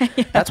cheese.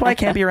 Yeah. That's why I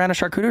can't be around a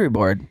charcuterie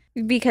board.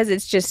 Because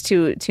it's just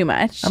too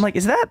much. I'm like,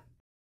 is that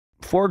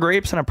 4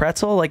 grapes and a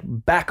pretzel? Like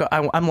back.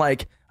 I'm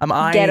like, I'm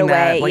eyeing Get away.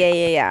 that. Like,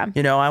 yeah.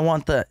 You know, I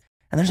want the.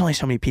 And there's only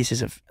so many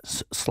pieces of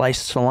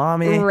sliced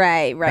salami.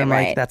 Right. And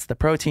like, that's the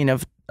protein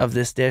of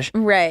this dish.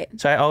 Right.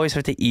 So I always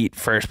have to eat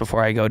first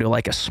before I go to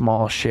like a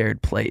small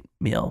shared plate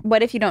meal.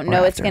 What if you don't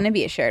know it's going to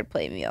be a shared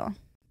plate meal?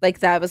 Like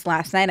that was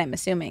last night, I'm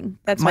assuming.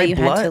 That's why you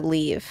had to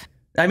leave.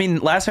 I mean,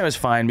 last night was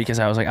fine because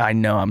I was like, I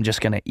know I'm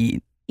just going to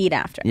eat. Eat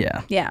after.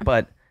 Yeah. Yeah.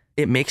 But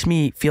it makes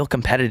me feel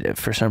competitive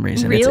for some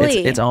reason.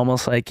 Really? It's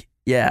almost like,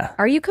 yeah.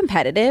 Are you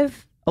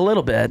competitive? A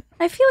little bit.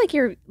 I feel like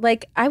you're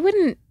like, I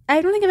don't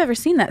think I've ever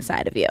seen that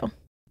side of you.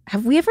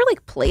 Have we ever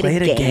like played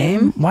a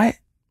game? Why?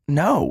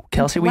 No,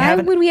 Kelsey, we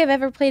haven't. Why would we have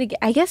ever played a game?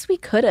 I guess we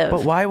could have.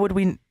 But why would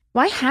we?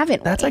 Why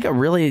haven't we? That's like a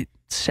really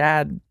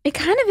sad. It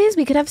kind of is.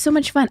 We could have so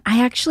much fun.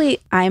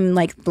 I'm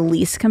like the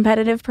least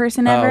competitive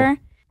person ever.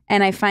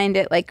 And I find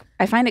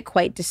it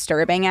quite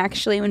disturbing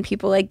actually when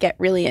people like get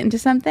really into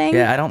something.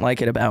 Yeah, I don't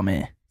like it about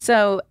me.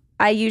 So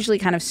I usually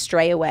kind of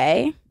stray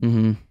away.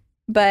 Mm-hmm.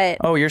 But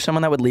you're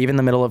someone that would leave in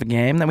the middle of a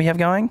game that we have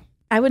going?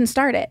 I wouldn't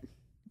start it.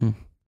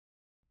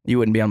 You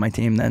wouldn't be on my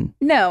team then?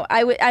 No,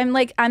 I would. I'm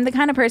the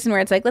kind of person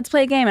where it's like, let's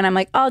play a game, and I'm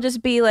like, I'll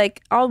just be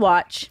like, I'll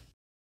watch.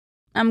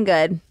 I'm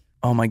good.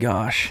 Oh my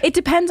gosh. It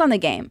depends on the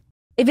game.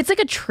 If it's like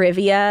a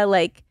trivia,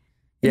 like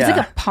if it's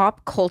like a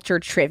pop culture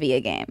trivia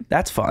game,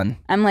 that's fun.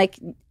 I'm like,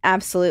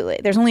 absolutely.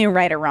 There's only a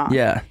right or wrong.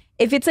 Yeah.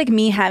 If it's like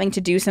me having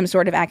to do some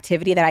sort of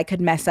activity that I could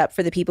mess up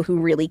for the people who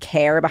really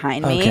care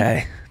behind me.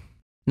 Okay.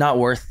 Not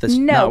worth this.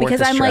 No,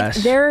 because I'm like,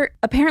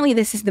 apparently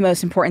this is the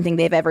most important thing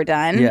they've ever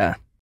done. Yeah.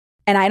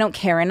 And I don't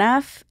care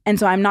enough. And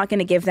so I'm not going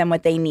to give them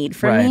what they need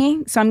from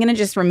me. So I'm going to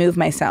just remove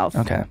myself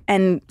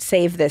and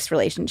save this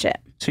relationship.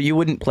 So you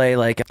wouldn't play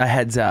like a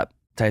heads up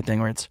type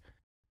thing where it's,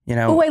 you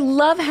know. Oh, I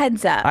love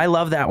heads up. I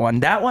love that one.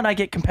 That one I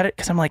get competitive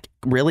because I'm like,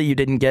 really? You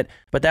didn't get.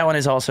 But that one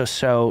is also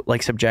so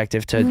like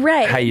subjective to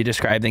how you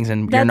describe things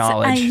and your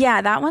knowledge.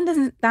 Yeah, that one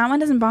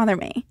doesn't bother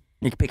me.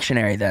 Like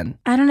Pictionary then.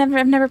 I've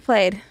never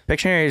played.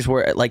 Pictionary is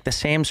where like the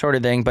same sort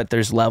of thing, but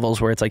there's levels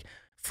where it's like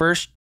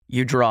first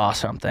you draw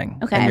something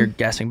and you're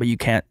guessing, but you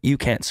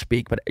can't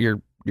speak, but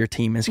your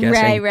team is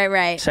guessing.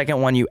 Right.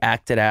 Second one, you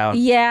act it out.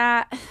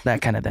 Yeah.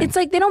 That kind of thing. It's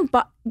like they don't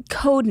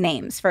code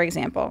names, for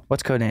example.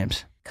 What's code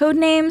names? Code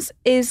names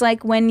is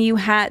like when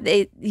you've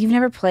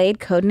never played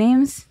code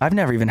names? I've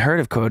never even heard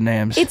of code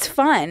names. It's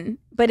fun,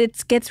 but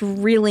it gets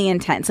really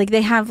intense. Like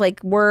they have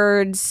like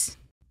words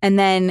and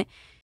then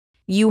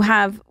you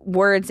have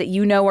words that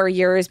you know are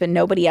yours, but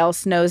nobody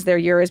else knows they're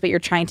yours, but you're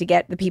trying to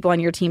get the people on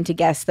your team to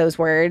guess those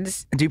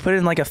words. Do you put it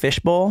in like a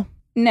fishbowl?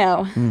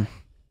 No.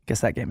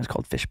 Guess that game is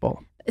called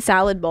Fishbowl.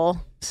 Salad bowl.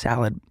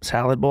 Salad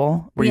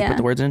bowl where you put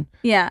the words in.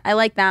 Yeah, I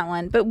like that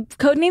one. But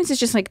Codenames is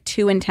just like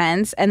too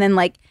intense. And then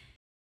like,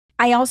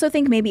 I also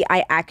think maybe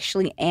I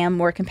actually am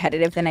more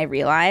competitive than I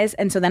realize.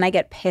 And so then I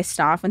get pissed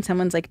off when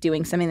someone's like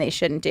doing something they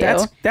shouldn't do.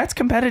 That's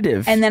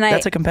competitive. And then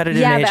that's a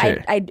competitive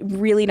nature. But I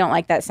really don't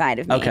like that side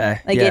of me. Okay.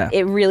 Like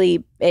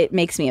it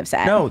makes me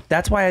upset. No,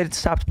 that's why I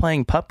stopped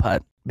playing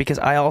putt-putt, because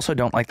I also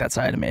don't like that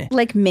side of me.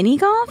 Like mini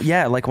golf?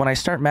 Yeah, like when I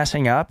start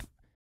messing up,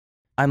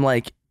 I'm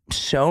like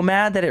so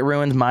mad that it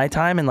ruins my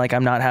time and like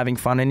I'm not having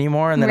fun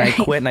anymore, and then I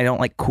quit, and I don't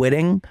like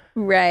quitting.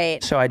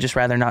 Right. So I just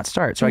rather not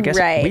start. So I guess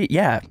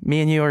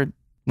me and you are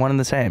one and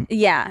the same.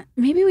 Yeah,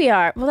 maybe we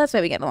are. Well, that's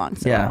why we get along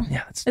so well.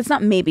 Yeah. It's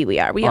not maybe we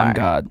are. We are. On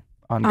God.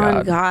 On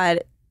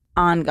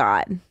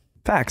God.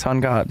 Facts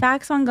on God.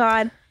 Facts on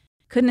God.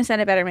 Couldn't have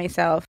said it better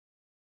myself.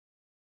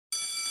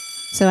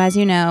 So as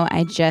you know,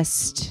 I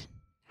just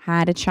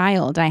had a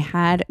child. I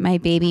had my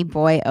baby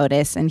boy,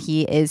 Otis, and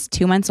he is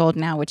 2 months old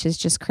now, which is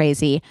just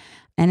crazy.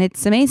 And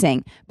it's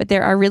amazing. But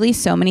there are really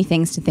so many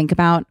things to think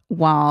about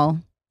while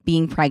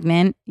being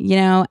pregnant, you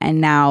know, and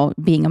now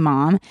being a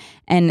mom.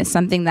 And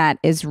something that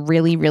is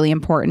really, really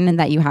important and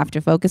that you have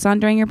to focus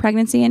on during your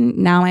pregnancy and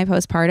now my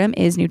postpartum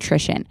is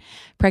nutrition.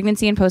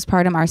 Pregnancy and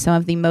postpartum are some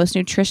of the most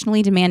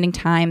nutritionally demanding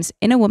times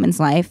in a woman's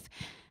life.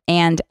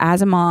 And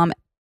as a mom,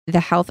 the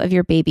health of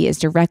your baby is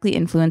directly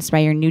influenced by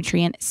your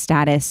nutrient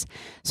status.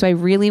 So I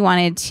really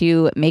wanted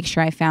to make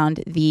sure I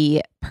found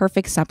the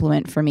perfect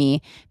supplement for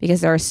me,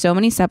 because there are so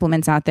many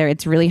supplements out there.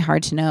 It's really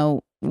hard to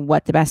know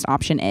what the best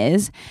option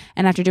is.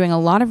 And after doing a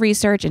lot of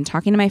research and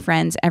talking to my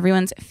friends,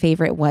 everyone's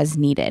favorite was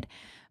Needed.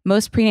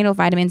 Most prenatal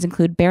vitamins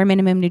include bare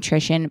minimum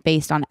nutrition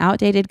based on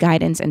outdated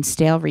guidance and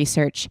stale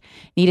research.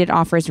 Needed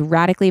offers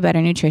radically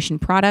better nutrition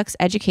products,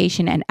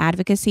 education, and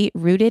advocacy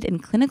rooted in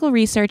clinical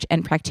research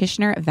and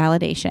practitioner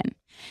validation.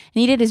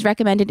 Needed is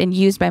recommended and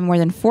used by more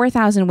than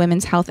 4,000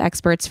 women's health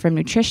experts, from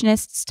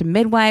nutritionists to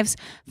midwives,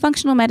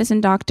 functional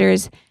medicine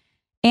doctors,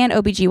 and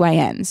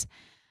OBGYNs.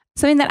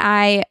 Something that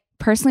I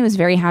personally was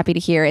very happy to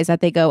hear is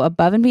that they go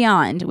above and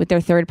beyond with their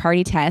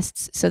third-party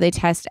tests. So they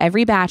test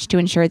every batch to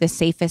ensure the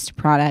safest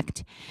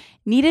product.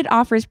 Needed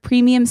offers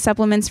premium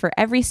supplements for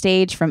every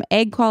stage, from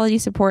egg quality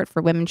support for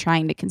women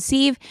trying to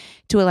conceive,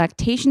 to a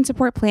lactation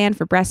support plan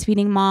for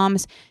breastfeeding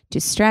moms,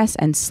 to stress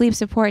and sleep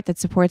support that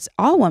supports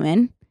all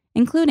women,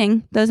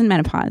 including those in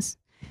menopause.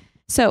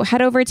 So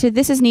head over to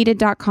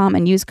thisisneeded.com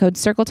and use code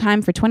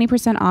CircleTime for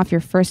 20% off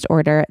your first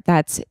order.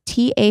 That's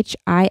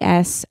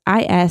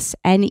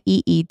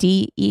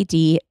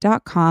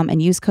THISISNEEDED.com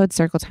and use code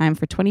CircleTime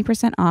for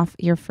 20% off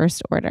your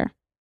first order.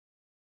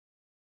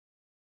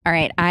 All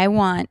right, I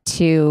want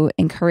to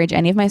encourage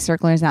any of my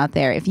circlers out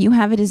there, if you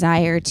have a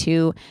desire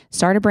to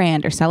start a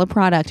brand or sell a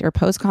product or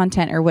post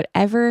content or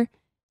whatever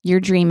your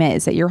dream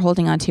is that you're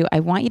holding on to, I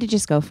want you to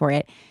just go for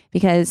it,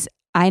 because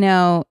I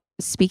know,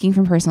 speaking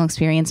from personal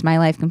experience, my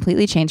life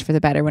completely changed for the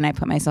better when I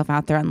put myself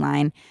out there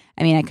online.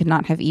 I mean, I could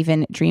not have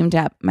even dreamed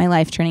up my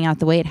life turning out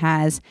the way it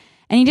has.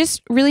 And you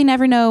just really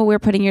never know where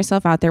putting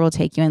yourself out there will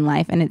take you in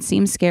life. And it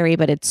seems scary,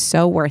 but it's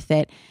so worth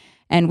it.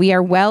 And we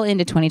are well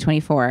into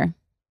 2024.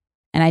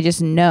 And I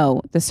just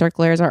know the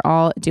circlers are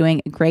all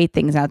doing great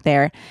things out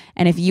there.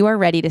 And if you are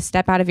ready to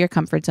step out of your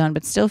comfort zone,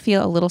 but still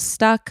feel a little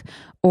stuck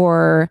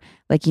or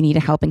like you need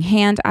a helping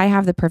hand, I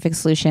have the perfect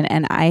solution.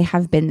 And I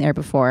have been there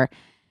before.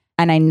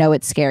 And I know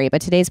it's scary,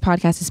 but today's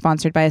podcast is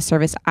sponsored by a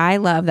service I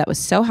love that was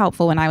so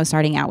helpful when I was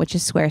starting out, which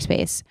is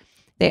Squarespace.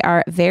 They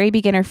are very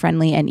beginner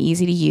friendly and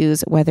easy to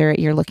use. Whether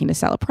you're looking to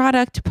sell a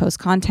product, post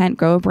content,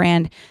 grow a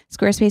brand,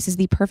 Squarespace is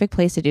the perfect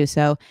place to do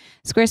so.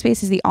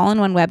 Squarespace is the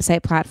all-in-one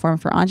website platform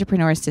for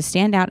entrepreneurs to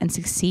stand out and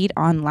succeed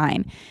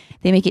online.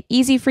 They make it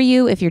easy for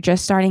you if you're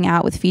just starting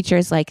out, with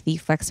features like the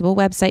flexible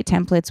website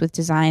templates with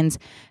designs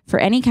for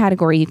any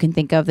category you can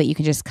think of that you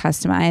can just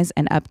customize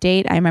and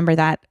update. I remember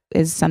that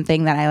is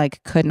something that I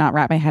could not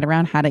wrap my head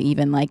around, how to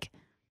even make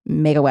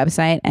a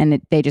website,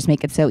 and they just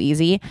make it so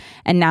easy.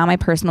 And now my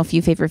personal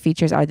few favorite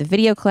features are the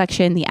video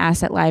collection, the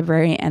asset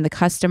library, and the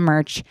custom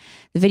merch.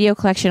 The video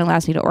collection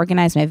allows me to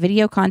organize my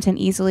video content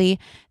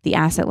easily. The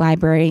asset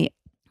library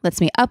lets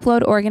me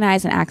upload,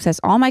 organize, and access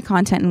all my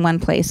content in one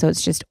place, so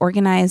it's just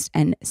organized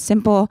and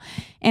simple.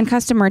 And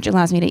custom merch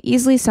allows me to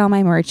easily sell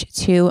my merch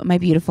to my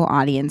beautiful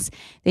audience.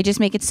 They just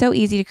make it so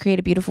easy to create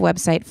a beautiful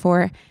website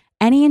for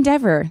any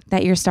endeavor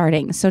that you're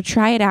starting. So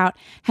try it out.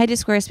 Head to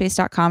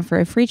squarespace.com for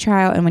a free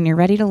trial, and when you're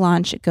ready to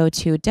launch, go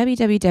to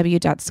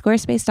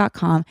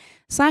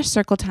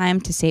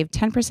www.squarespace.com/circletime to save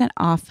 10%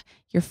 off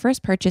your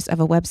first purchase of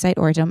a website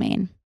or a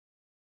domain.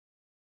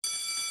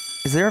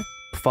 Is there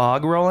a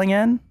fog rolling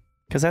in?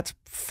 Because that's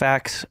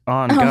facts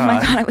on God. Oh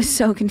my God, I was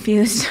so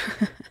confused.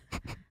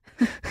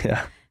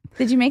 Yeah.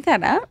 Did you make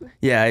that up?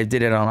 Yeah, I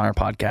did it on our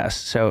podcast.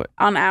 So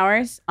on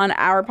our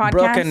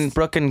podcast?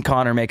 Brooke and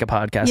Connor make a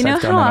podcast. You know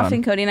how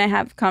often Cody and I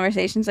have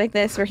conversations like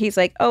this where he's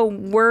like, oh,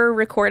 we're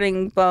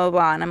recording blah, blah,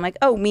 blah. And I'm like,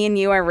 oh, me and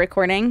you are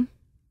recording?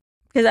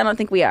 Because I don't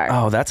think we are.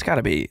 Oh, that's got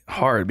to be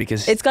hard,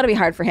 because it's got to be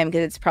hard for him,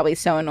 because it's probably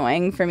so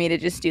annoying for me to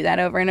just do that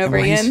over and over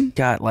again. He's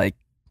got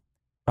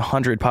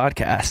 100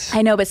 podcasts.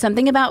 I know, but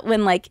something about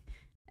when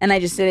and I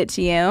just did it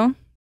to you?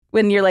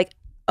 When you're like,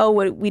 oh,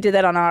 we did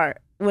that on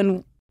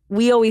when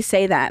we always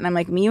say that. And I'm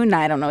like, you and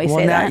I don't always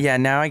say that. Yeah,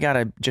 now I got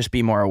to just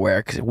be more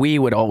aware because we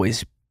would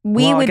always.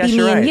 We would be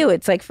me and you.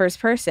 It's like first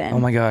person. Oh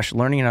my gosh.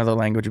 Learning another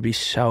language would be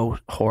so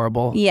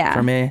horrible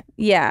for me.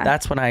 Yeah.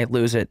 That's when I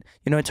lose it.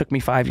 You know, it took me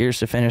 5 years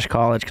to finish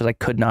college because I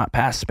could not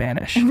pass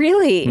Spanish.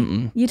 Really?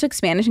 Mm-mm. You took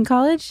Spanish in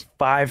college?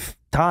 5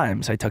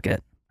 times I took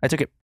it. I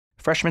took it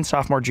freshman,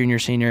 sophomore, junior,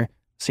 senior,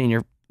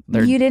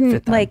 third, you didn't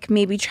fifth time. like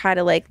maybe try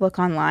to like look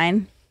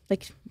online?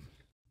 Like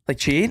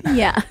cheat?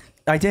 Yeah.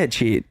 I did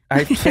cheat.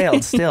 I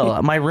failed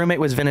still. My roommate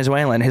was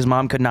Venezuelan. His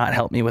mom could not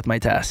help me with my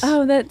tests.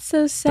 Oh, that's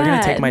so sad. They're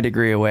going to take my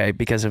degree away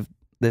because of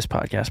this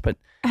podcast, but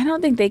I don't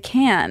think they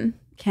can.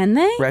 Can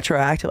they?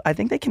 I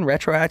think they can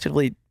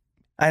retroactively.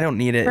 I don't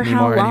need it For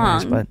anymore how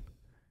long? anyways, but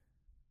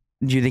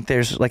do you think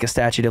there's like a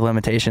statute of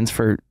limitations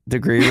for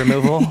degree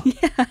removal?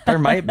 Yeah. There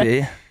might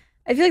be.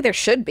 I feel like there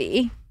should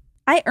be.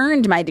 I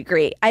earned my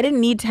degree. I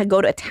didn't need to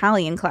go to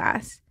Italian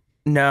class.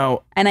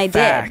 No. And I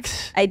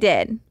facts. did. I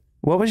did.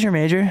 What was your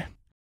major?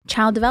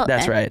 Child development.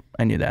 That's right.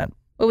 I knew that.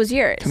 What was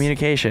yours?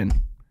 Communication.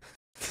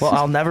 Well,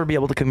 I'll never be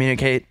able to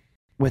communicate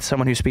with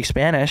someone who speaks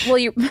Spanish.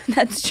 Well,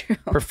 that's true.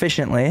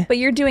 Proficiently. But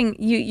you're doing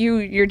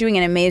you're doing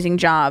an amazing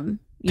job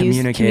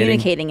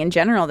communicating in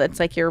general. That's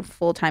like your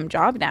full-time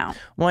job now.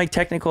 Well,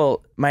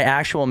 my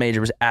actual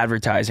major was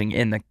advertising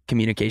in the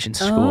communication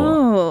school.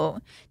 Oh.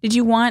 Did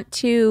you want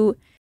to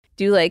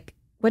do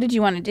what did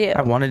you want to do?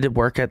 I wanted to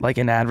work at like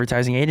an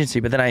advertising agency,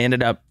 but then I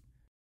ended up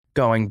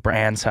going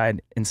brand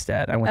side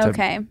instead. I went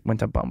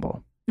to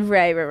Bumble.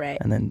 Right.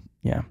 And then,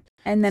 yeah.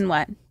 And then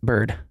what?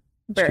 Bird.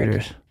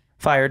 Scooters.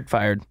 Fired.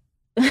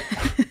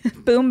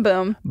 Boom,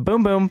 boom.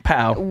 Boom, boom,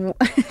 pow.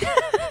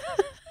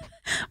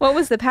 What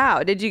was the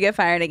pow? Did you get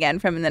fired again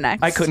from the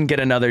next? I couldn't get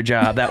another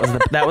job. That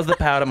was the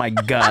pow to my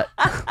gut.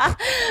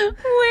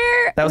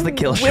 That was the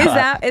kill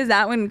shot. Is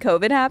that when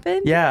COVID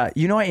happened? Yeah.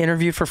 You know, I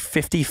interviewed for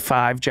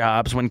 55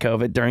 jobs during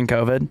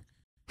COVID.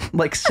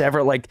 Like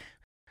several,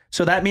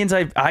 so that means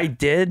I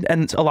did,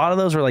 and a lot of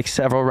those were like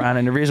several round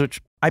interviews,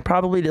 which I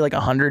probably did like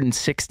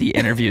 160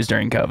 interviews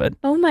during COVID.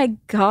 Oh my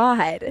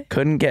God.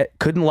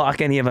 Couldn't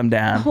lock any of them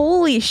down.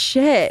 Holy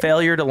shit.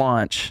 Failure to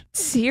launch.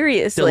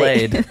 Seriously.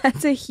 Delayed.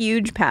 That's a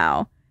huge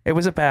pow. It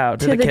was a pow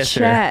to the kisser.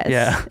 Chest.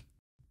 Yeah.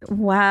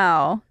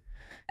 Wow.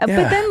 But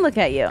then look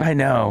at you. I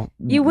know.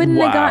 You wouldn't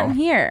have gotten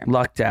here.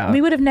 Lucked out.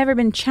 We would have never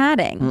been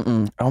chatting.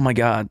 Mm-mm. Oh my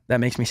God.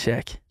 That makes me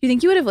sick. Do you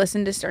think you would have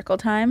listened to Circle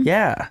Time?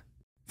 Yeah.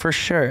 For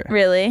sure.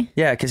 Really?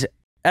 Yeah, because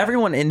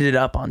everyone ended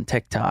up on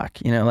TikTok.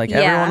 You know,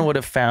 everyone would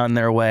have found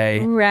their way.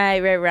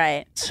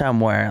 Right.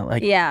 Somewhere.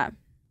 Yeah,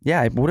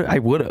 I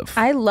would have.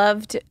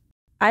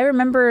 I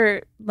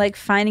remember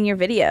finding your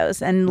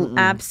videos and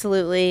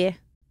absolutely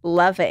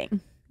loving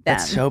them.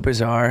 That's so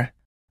bizarre.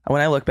 When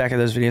I look back at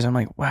those videos, I'm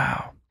like,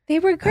 wow. They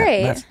were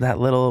great. That's that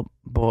little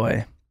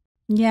boy.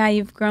 Yeah,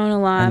 you've grown a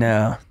lot. I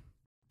know.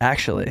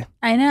 Actually.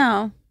 I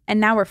know. And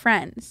now we're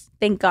friends.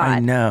 Thank God. I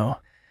know.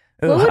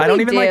 I don't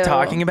even like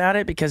talking about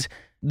it because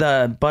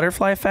the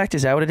butterfly effect,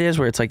 is that what it is?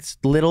 Where it's like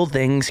little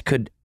things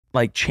could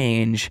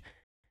change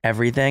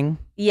everything?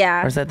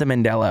 Yeah. Or is that the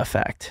Mandela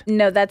effect?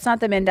 No, that's not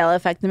the Mandela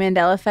effect. The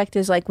Mandela effect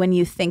is when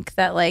you think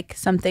that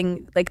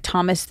something like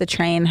Thomas the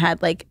Train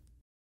had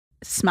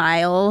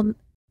smiled,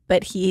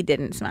 but he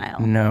didn't smile.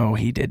 No,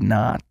 he did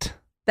not.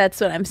 That's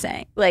what I'm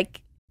saying.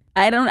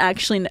 I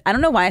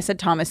don't know why I said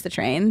Thomas the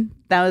Train.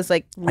 That was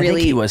really. I think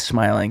he was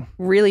smiling.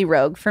 Really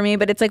rogue for me,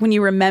 but it's when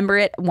you remember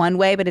it one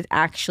way, but it's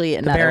actually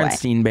another way. The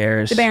Berenstein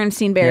Bears. The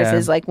Berenstein Bears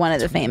is one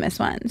of the famous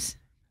ones.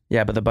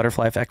 Yeah, but the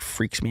butterfly effect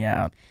freaks me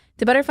out.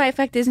 The butterfly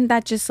effect, isn't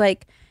that just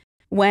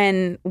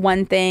when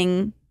one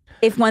thing,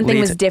 if one thing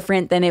was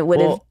different, then it would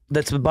have. Well,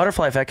 that's the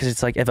butterfly effect because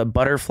it's if a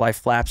butterfly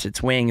flaps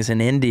its wings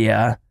in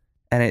India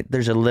and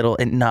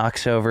it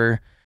knocks over.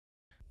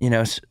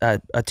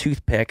 A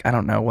toothpick. I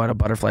don't know what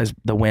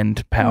the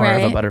wind power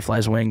of a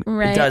butterfly's wing.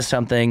 Right. It does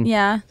something.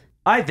 Yeah.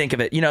 I think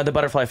of it, the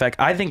butterfly effect.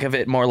 I think of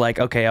it more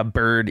okay, a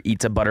bird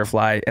eats a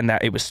butterfly and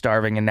that it was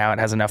starving and now it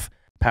has enough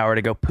power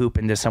to go poop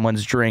into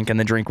someone's drink and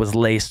the drink was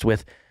laced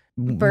with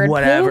bird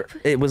whatever.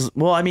 Poop? It was,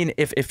 well, I mean,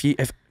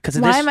 because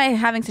why am I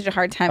having such a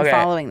hard time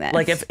following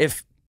this?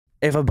 If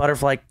a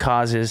butterfly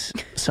causes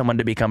someone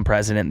to become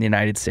president in the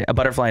United States, a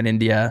butterfly in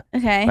India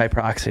by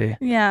proxy.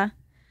 Yeah.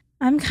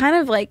 I'm kind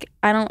of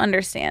I don't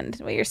understand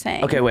what you're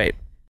saying. Okay, wait.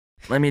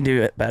 Let me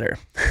do it better.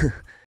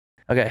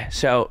 Okay,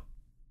 so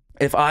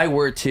if I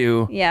were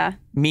to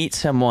meet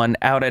someone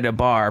out at a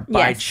bar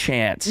by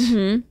chance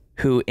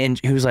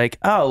who's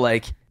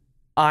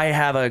I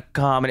have a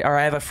comedy, or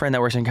I have a friend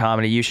that works in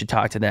comedy, you should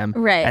talk to them.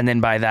 Right. And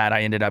then by that,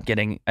 I ended up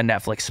getting a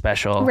Netflix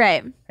special.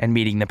 Right. And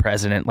meeting the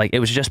president. It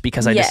was just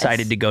because I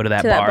decided to go to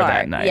that bar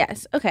that night.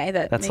 Yes. Okay.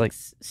 That's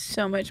makes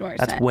so much more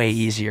sense. That's way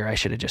easier. I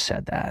should have just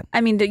said that.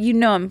 I mean,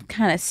 I'm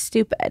kind of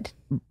stupid.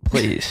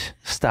 Please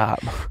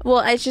stop. Well,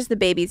 it's just the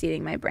baby's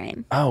eating my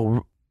brain.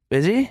 Oh,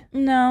 is he?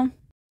 No,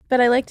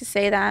 but I like to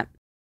say that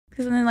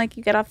because then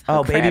you get off the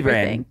hook for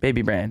everything.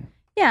 Baby brain.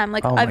 Yeah, I'm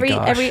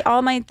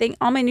all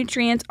my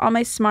nutrients, all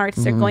my smarts,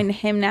 they're going to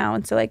him now.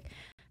 And so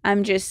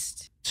I'm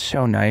just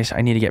So nice.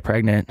 I need to get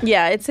pregnant.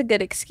 yeah, it's a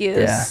good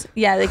excuse.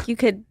 Yeah, like you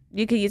could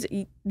use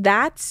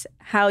that's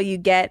how you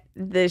get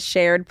the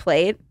shared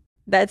plate.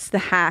 That's the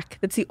hack.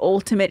 That's the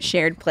ultimate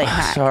shared plate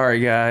hack. Sorry,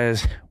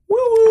 guys.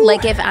 Woo-woo.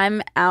 Like if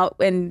I'm out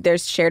and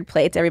there's shared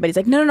plates, everybody's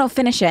like, no,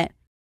 finish it.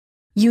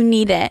 You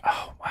need it.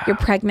 Oh, wow. You're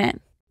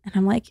pregnant. And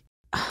I'm like,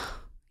 oh,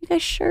 you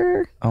guys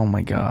sure? Oh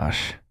my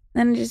gosh.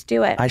 Then just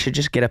do it. I should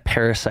just get a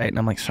parasite. And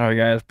I'm like, sorry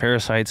guys,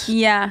 parasites.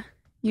 Yeah,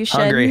 you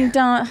should. Hungry. You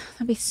don't.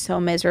 That'd be so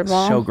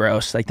miserable. So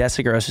gross. Like that's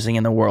the grossest thing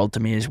in the world to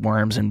me is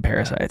worms and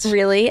parasites.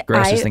 Really?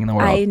 Grossest thing in the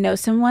world. I know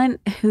someone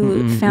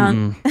who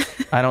found.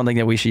 I don't think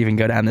that we should even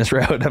go down this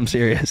road. I'm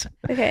serious.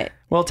 Okay.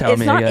 Well, tell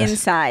me. It's not I guess.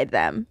 inside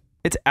them.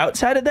 It's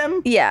outside of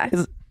them? Yeah.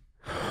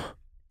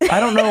 I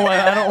don't know.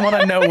 I don't want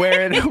to know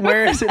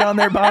where is it on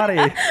their body.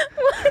 What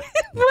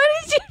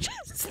did you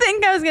just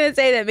think I was gonna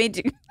say that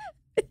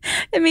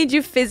made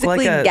you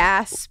physically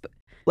gasp?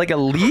 Like a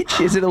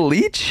leech? Is it a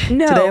leech?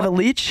 No. Do they have a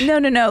leech?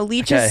 No.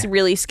 Leeches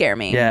really scare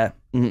me. Yeah.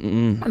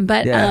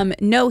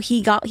 But no,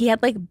 he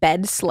had like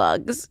bed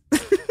slugs.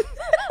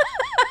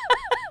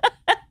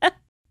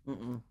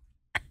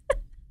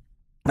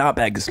 Not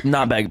bed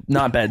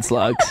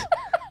slugs.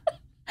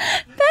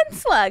 Bed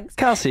slugs.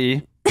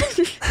 Kelsey.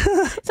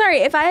 Sorry,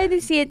 if I had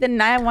to see it, then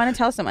I want to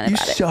tell someone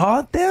about it. You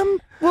saw them?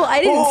 Well,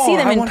 I didn't see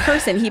them in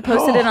person. He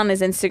posted it on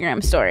his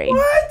Instagram story.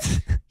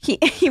 What?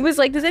 He was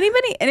like, does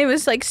anybody? And it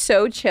was like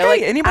so chill. Hey,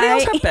 like, anybody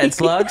else have bed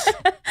slugs?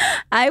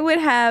 I would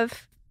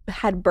have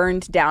had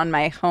burned down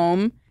my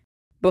home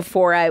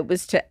before I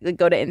was to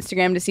go to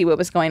Instagram to see what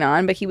was going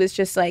on. But he was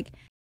just like,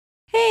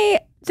 hey,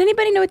 does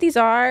anybody know what these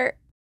are?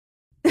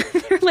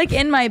 They're like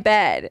in my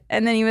bed.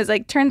 And then he was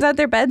like, turns out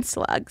they're bed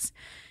slugs.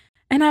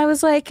 And I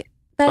was like,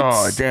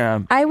 oh,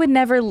 damn. I would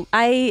never,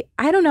 I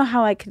don't know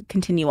how I could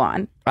continue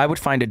on. I would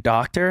find a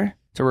doctor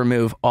to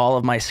remove all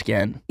of my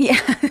skin. Yeah.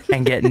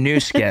 And get new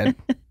skin.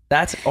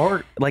 I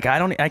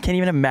can't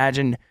even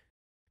imagine.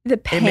 The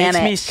panic. It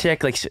makes me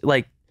sick.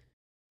 Like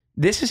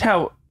this is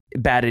how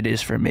bad it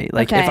is for me.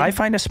 Like if I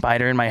find a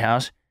spider in my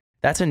house,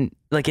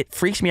 it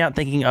freaks me out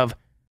thinking of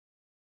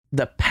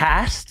the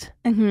past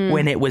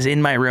when it was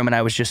in my room and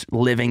I was just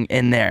living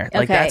in there.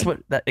 Like that's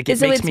what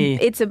it makes me.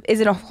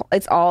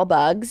 It's all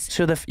bugs.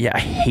 So I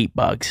hate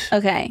bugs.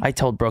 Okay. I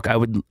told Brooke I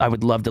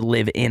would love to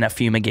live in a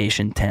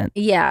fumigation tent.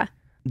 Yeah.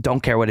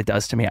 Don't care what it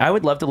does to me. I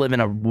would love to live in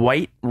a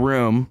white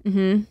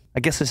room. I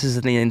guess this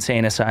is the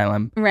insane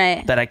asylum.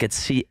 Right. That I could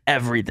see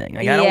everything.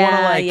 Like I don't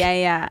want to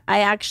Yeah. I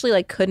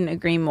actually couldn't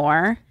agree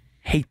more.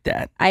 Hate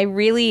that. I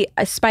really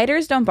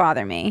spiders don't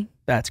bother me.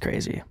 That's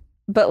crazy.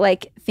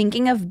 But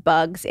thinking of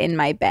bugs in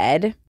my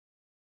bed,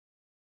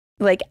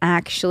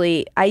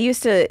 actually, I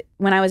used to,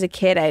 when I was a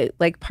kid, I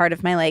part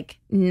of my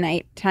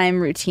nighttime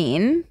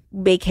routine,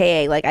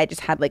 aka I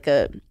just had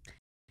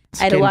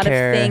I had a lot of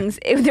things.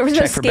 There was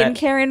no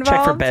skincare involved.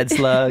 Check for bed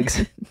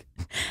slugs.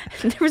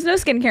 There was no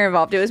skincare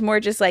involved. It was more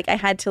just I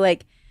had to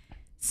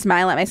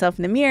smile at myself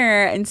in the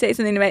mirror and say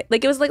something to my,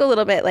 it was a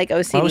little bit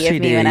OCD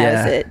of me when I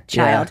was a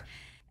child. Yeah.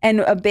 And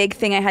a big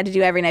thing I had to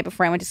do every night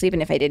before I went to sleep,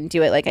 and if I didn't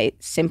do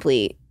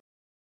it,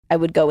 I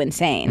would go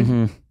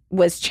insane,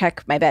 was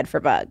check my bed for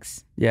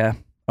bugs. Yeah.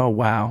 Oh,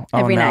 wow.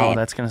 Every night.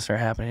 That's going to start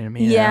happening to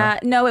me. Yeah.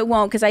 No, it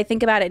won't, because I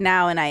think about it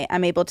now and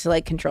I'm able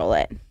to control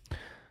it.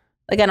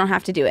 I don't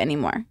have to do it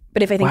anymore.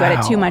 But if I think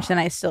about it too much, then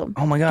I still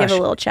give a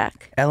little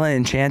check. Ella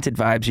Enchanted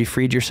vibes. You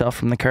freed yourself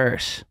from the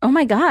curse. Oh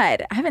my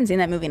God. I haven't seen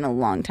that movie in a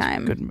long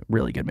time.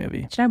 Really good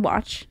movie. Should I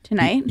watch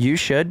tonight? You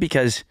should,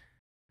 because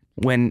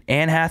when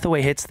Anne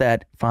Hathaway hits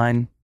that,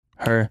 find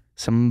her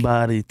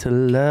somebody to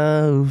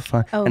love,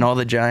 and all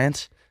the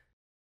giants,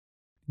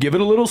 give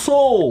it a little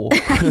soul.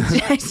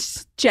 I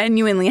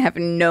genuinely have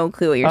no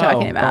clue what you're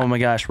talking about. Oh my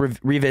gosh.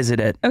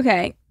 Revisit it.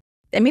 Okay.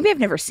 And maybe I've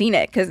never seen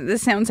it, because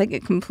this sounds like a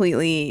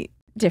completely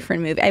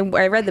different movie. I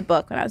read the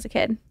book when I was a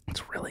kid.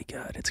 It's really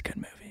good. It's a good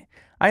movie.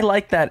 I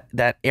like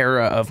that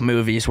era of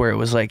movies where it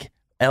was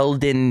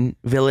Elden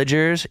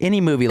Villagers.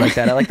 Any movie like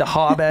that. I like The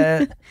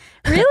Hobbit.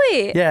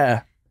 Really?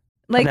 Yeah.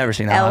 I've never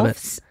seen The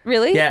elves? Hobbit.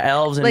 Really? Yeah,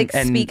 elves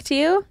and speak to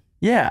you?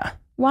 Yeah.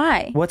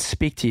 Why? What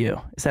speak to you?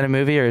 Is that a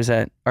movie or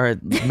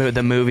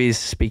the movies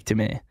speak to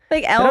me?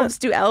 Elves,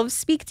 do elves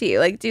speak to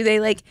you? Do they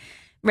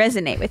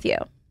resonate with you?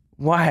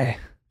 Why?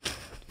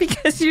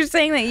 Because you're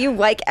saying that you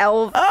like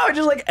elves. Oh,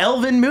 just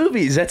elven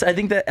movies. I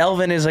think that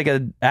elven is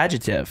an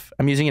adjective.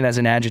 I'm using it as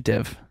an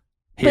adjective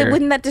here. But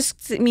wouldn't that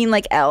just mean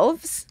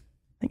elves?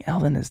 I think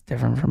elven is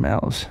different from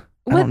elves.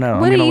 I don't know.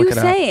 What are you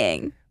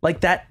saying?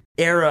 That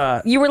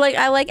era. You were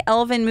I like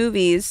elven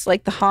movies,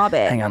 like The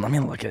Hobbit. Hang on, let me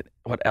look at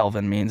what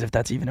elven means, if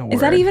that's even a word. Is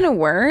that even a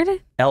word?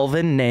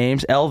 Elven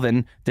names,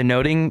 elven,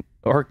 denoting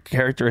or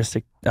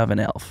characteristic of an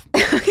elf.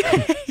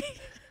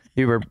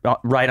 You were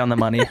right on the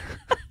money.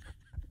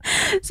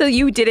 So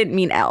you didn't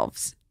mean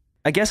elves.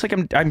 I guess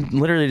I'm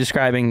literally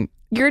describing.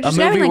 You're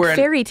describing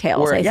fairy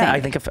tales. I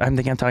think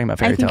I'm talking about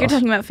fairy tales. I think you're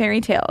talking about fairy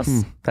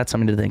tales. That's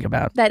something to think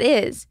about. That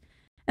is,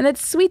 and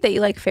that's sweet that you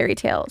like fairy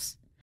tales,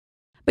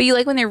 but you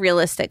like when they're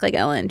realistic, like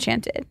Ella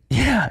Enchanted.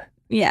 Yeah.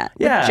 Yeah.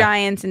 With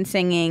giants and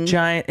singing.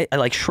 I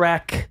like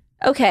Shrek.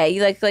 Okay,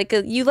 you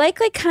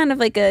like kind of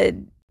like a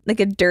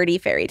dirty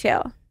fairy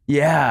tale,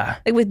 Yeah.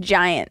 like with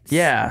giants.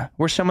 Yeah.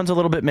 Where someone's a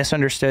little bit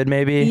misunderstood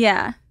maybe.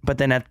 Yeah. But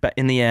then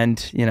in the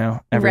end, you know,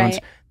 everyone's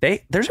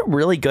there's a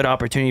really good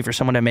opportunity for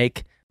someone to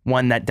make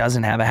one that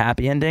doesn't have a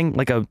happy ending,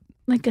 like a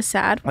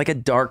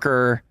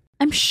darker,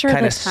 I'm sure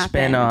kind of that's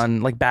spin happened.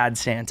 on like Bad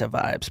Santa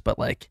vibes, but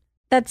like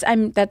That's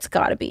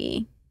gotta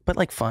be. but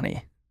like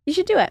funny. You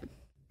should do it.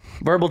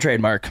 Verbal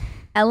trademark.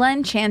 Ella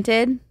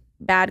Enchanted,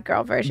 bad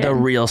girl version. The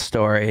real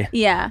story.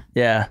 Yeah.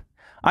 Yeah.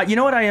 You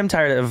know what I am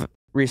tired of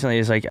recently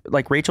is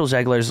like Rachel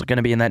Zegler's going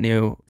to be in that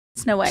new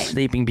Snow White.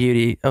 Sleeping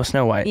Beauty. Oh,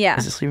 Snow White. Yeah.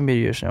 Is it Sleeping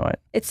Beauty or Snow White?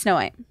 It's Snow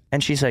White.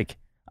 And she's like,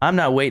 I'm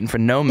not waiting for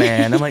no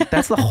man. I'm like,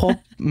 that's the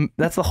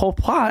whole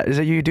plot is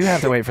that you do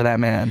have to wait for that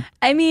man.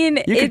 I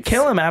mean, you could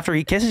kill him after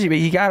he kisses you, but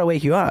he got to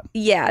wake you up.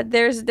 Yeah,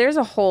 there's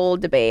a whole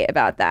debate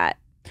about that.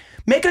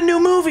 Make a new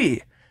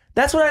movie.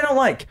 That's what I don't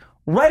like.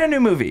 Write a new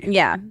movie.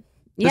 Yeah.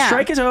 The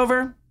strike is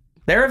over.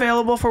 They're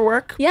available for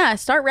work. Yeah,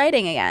 start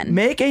writing again.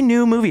 Make a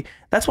new movie.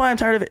 That's why I'm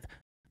tired of it.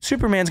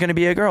 Superman's going to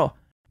be a girl.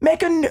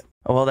 Make a new...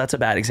 Oh, well, that's a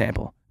bad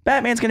example.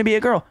 Batman's going to be a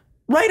girl.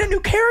 Write a new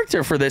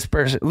character for this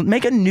person.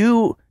 Make a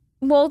new...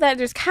 Well,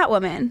 there's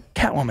Catwoman.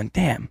 Catwoman,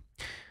 damn.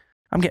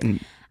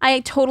 I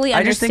totally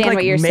understand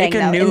what you're saying,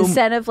 though.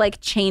 Instead of like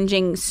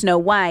changing Snow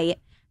White,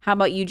 how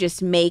about you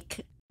just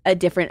make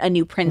a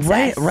new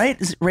princess?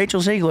 Right,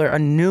 Rachel Zegler, a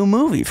new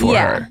movie for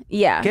her.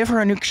 Yeah. Give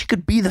her she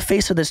could be the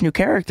face of this new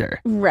character.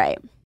 Right.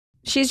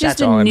 She's just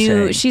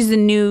That's she's the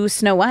new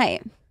Snow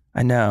White.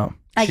 I know.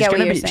 I get what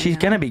you're saying. She's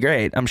going to be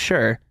great, I'm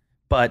sure.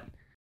 But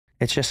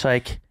it's just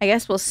like... I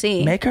guess we'll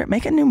see. Make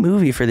a new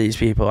movie for these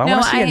people. I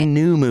want to see a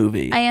new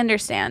movie. I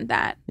understand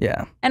that.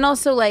 Yeah. And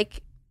also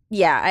like,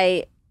 yeah,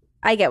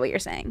 I get what you're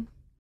saying.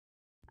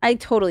 I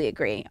totally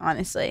agree,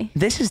 honestly.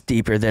 This is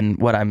deeper than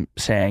what I'm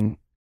saying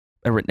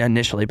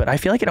initially, but I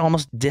feel like it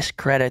almost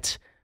discredits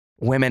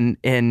women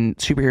in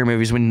superhero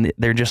movies when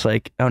they're just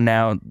like, oh,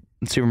 now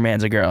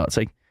Superman's a girl. It's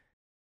like,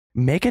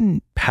 make a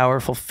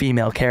powerful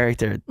female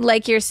character.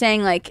 Like you're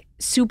saying, like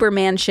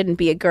Superman shouldn't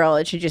be a girl.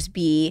 It should just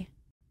be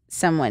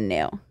someone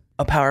new.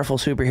 A powerful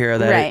superhero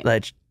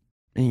that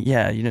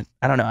yeah, you know,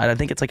 I don't know. I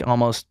think it's like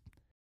almost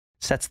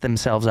sets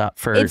themselves up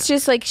for... It's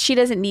just like she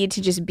doesn't need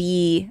to just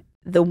be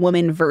the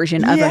woman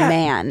version of a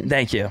man.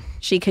 Thank you.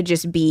 She could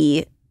just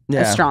be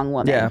a strong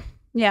woman. Yeah.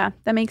 Yeah,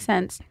 that makes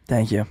sense.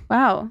 Thank you.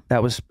 Wow.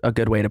 That was a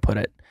good way to put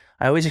it.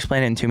 I always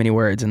explain it in too many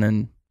words and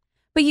then...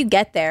 But you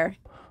get there.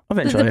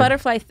 Eventually. The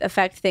butterfly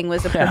effect thing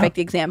was a perfect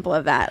example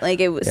of that.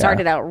 Like it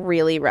started out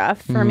really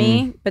rough for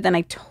me, but then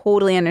I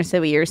totally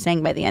understood what you were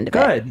saying by the end of it.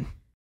 Good.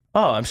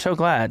 Oh, I'm so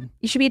glad.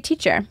 You should be a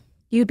teacher.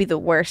 You would be the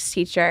worst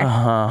teacher.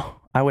 Uh-huh.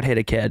 I would hate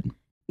a kid.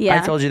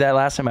 Yeah. I told you that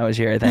last time I was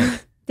here, I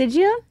think. Did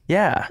you?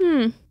 Yeah.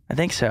 I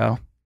think so.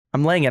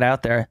 I'm laying it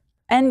out there.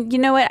 And you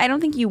know what? I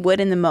don't think you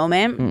would in the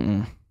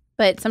moment,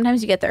 but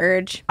sometimes you get the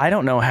urge. I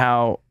don't know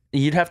how.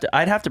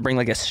 I'd have to bring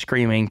like a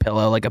screaming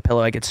pillow, like a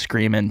pillow I could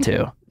scream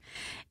into.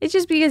 It's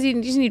just because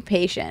you just need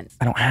patience.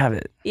 I don't have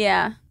it.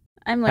 Yeah.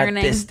 I'm learning.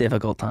 At this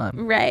difficult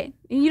time. Right.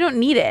 You don't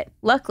need it.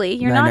 Luckily,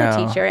 you're not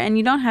a teacher and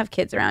you don't have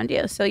kids around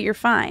you, so you're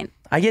fine.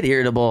 I get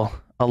irritable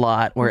a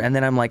lot and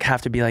then I'm like,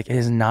 have to be like, it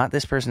is not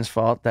this person's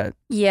fault that...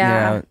 Yeah.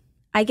 You know,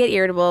 I get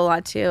irritable a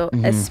lot too,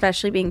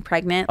 especially being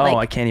pregnant. Oh,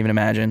 I can't even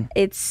imagine.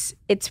 It's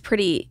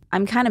pretty...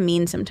 I'm kind of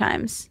mean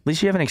sometimes. At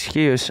least you have an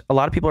excuse. A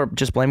lot of people are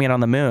just blaming it on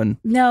the moon.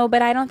 No,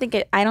 but I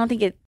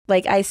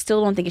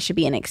still don't think it should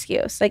be an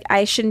excuse. Like,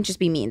 I shouldn't just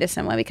be mean to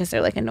someone because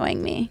they're like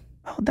annoying me.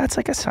 Oh, that's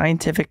like a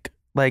scientific,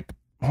 like,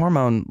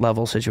 hormone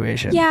level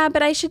situation. Yeah,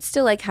 but I should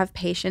still like have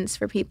patience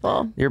for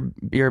people.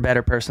 You're a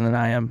better person than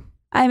I am.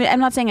 I'm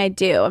not saying I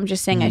do. I'm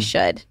just saying I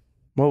should.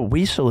 Well,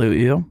 we salute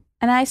you.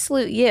 And I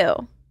salute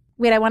you.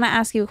 Wait, I want to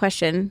ask you a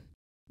question.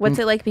 What's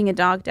it like being a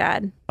dog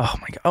dad? Oh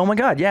my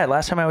God. Yeah.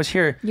 Last time I was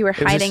here, you were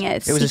hiding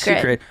it. It was a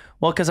secret.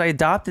 Well, because I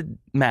adopted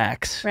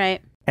Max.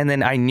 Right. And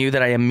then I knew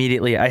that I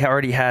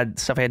already had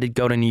stuff I had to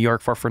go to New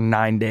York for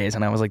 9 days.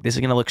 And I was like, this is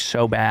going to look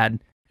so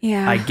bad.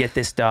 Yeah. I get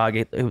this dog.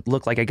 It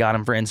looked like I got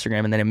him for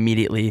Instagram and then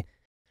immediately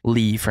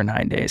leave for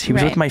 9 days. He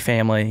was with my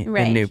family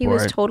in Newport. He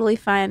was totally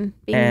fine,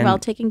 being well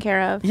taken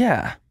care of.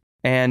 Yeah.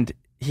 And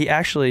he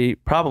actually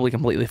probably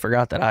completely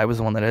forgot that I was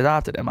the one that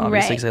adopted him,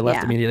 obviously, because I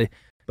left immediately.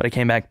 But I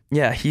came back.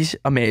 Yeah, he's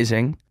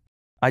amazing.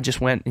 I just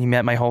went, he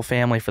met my whole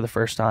family for the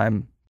first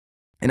time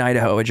in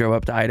Idaho. I drove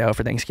up to Idaho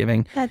for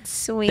Thanksgiving. That's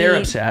sweet. They're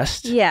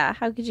obsessed. Yeah,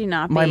 how could you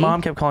not be? My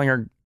mom kept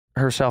calling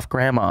herself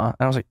grandma. And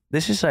I was like,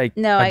 this is like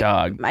a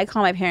dog. I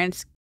call my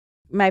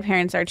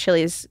parents are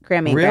Chili's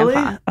Grammy and really?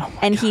 Grandpa. Oh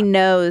and God. He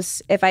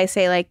knows if I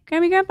say like,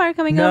 Grammy, Grandpa are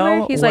coming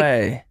over. He's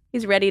like,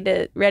 he's ready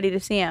to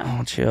see him.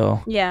 Oh,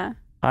 chill. Yeah.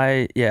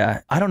 I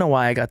don't know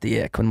why I got the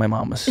ick when my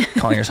mom was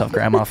calling herself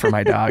grandma for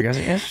my dog. I was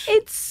like,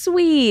 it's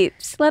sweet.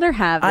 Just let her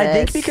have it. I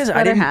think because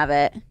let her have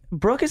it.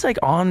 Brooke is like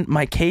on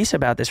my case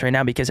about this right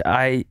now because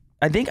I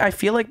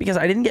feel like because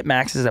I didn't get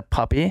Max as a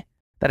puppy,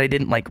 that I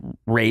didn't like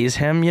raise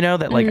him, you know,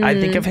 that like I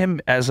think of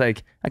him as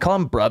like, I call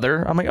him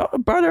brother. I'm like, oh,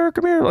 brother,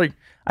 come here. Like,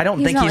 I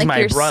don't think he's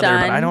my brother,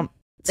 but I don't.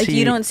 Like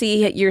you don't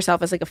see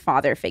yourself as like a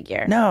father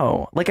figure.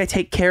 No, like I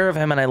take care of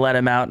him and I let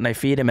him out and I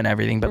feed him and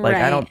everything, but like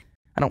I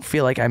don't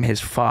feel like I'm his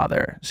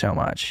father so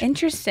much.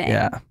 Interesting.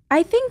 Yeah.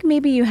 I think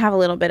maybe you have a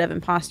little bit of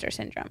imposter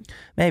syndrome.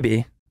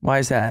 Maybe. Why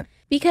is that?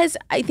 Because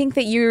I think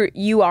that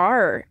you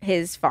are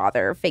his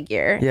father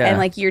figure, and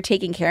like you're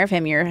taking care of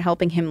him, you're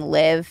helping him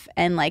live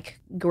and like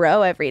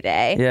grow every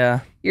day. Yeah.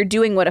 You're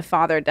doing what a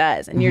father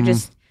does, and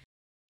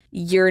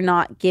you're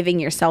not giving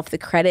yourself the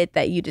credit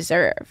that you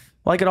deserve.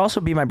 Well, I could also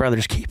be my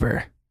brother's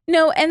keeper.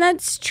 No, and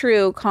that's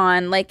true,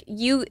 Con. Like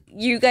you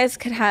guys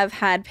could have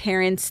had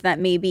parents that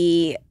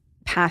maybe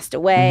passed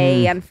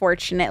away,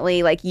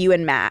 unfortunately, like you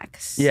and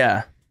Max.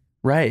 Yeah.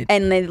 Right.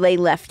 And they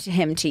left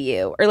him to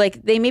you. Or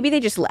like maybe they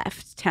just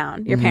left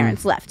town. Your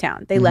parents left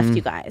town. They left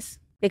you guys.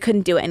 They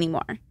couldn't do it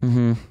anymore.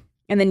 And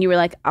then you were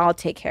like, I'll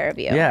take care of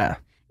you. Yeah.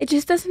 It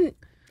just doesn't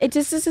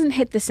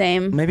hit the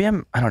same. Maybe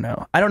I don't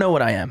know. I don't know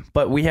what I am,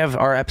 but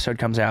our episode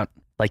comes out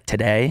like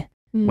today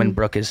when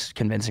Brooke is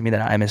convincing me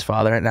that I'm his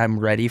father, and I'm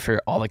ready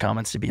for all the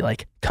comments to be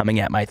like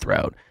coming at my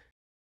throat.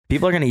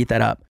 People are going to eat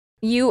that up.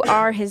 You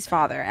are his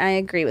father. I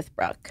agree with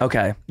Brooke.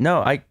 Okay.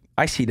 No,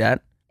 I see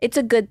that. It's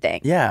a good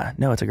thing. Yeah,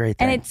 no, it's a great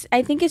thing. And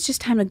I think it's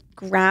just time to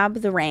grab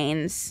the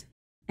reins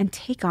and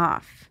take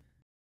off.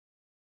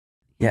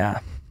 Yeah.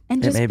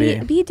 And just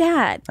be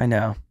dad. I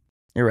know.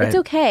 You're right. It's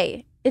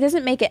okay. It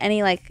doesn't make it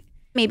any like,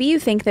 maybe you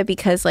think that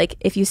because like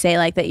if you say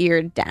like that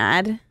you're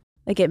dad,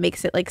 like it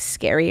makes it like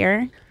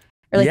scarier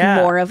or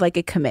like more of like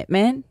a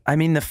commitment. I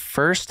mean, the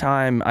first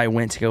time I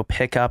went to go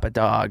pick up a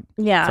dog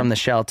from the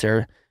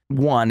shelter,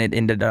 one, it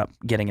ended up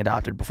getting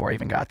adopted before I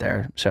even got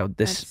there. So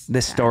this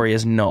story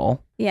is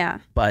null. Yeah.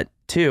 But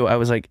two, I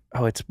was like,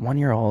 oh, it's 1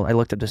 year old. I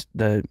looked up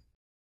the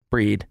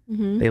breed.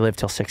 They live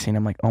till 16.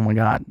 I'm like, oh my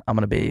God, I'm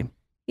going to be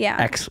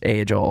X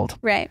age old.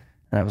 Right.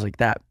 And I was like,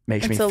 that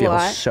makes me feel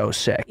so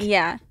sick.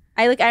 Yeah.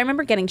 I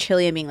remember getting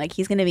chilly and being like,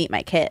 he's going to meet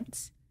my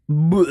kids.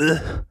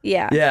 Blech.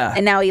 Yeah. Yeah.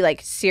 And now he like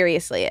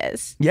seriously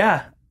is.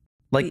 Yeah.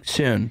 Like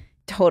soon.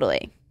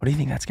 Totally. What do you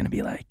think that's going to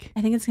be like?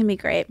 I think it's going to be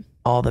great.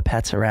 All the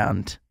pets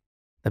around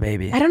the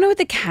baby. I don't know what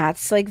the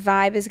cat's like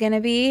vibe is going to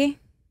be.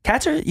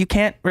 Cats you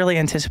can't really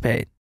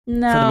anticipate.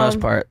 No. For the most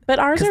part. But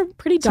ours are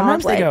pretty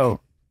dog-like. Sometimes they go.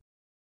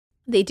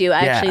 They do.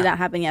 Actually, that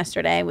happened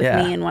yesterday with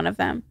me and one of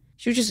them.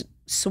 She was just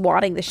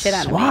swatting the shit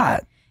out of me.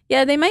 Swat?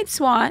 Yeah, they might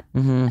swat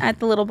at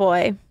the little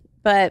boy,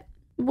 but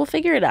we'll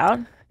figure it out.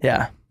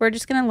 Yeah. We're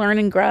just going to learn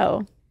and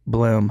grow.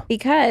 Bloom.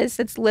 Because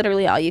it's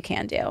literally all you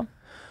can do.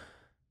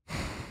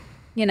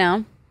 You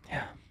know?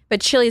 Yeah.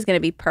 But Chili's going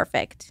to be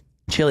perfect.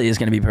 Chili is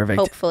going to be perfect.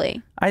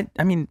 Hopefully. I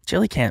mean,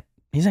 Chili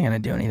he's not going to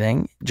do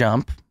anything.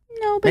 Jump.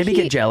 No, but maybe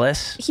get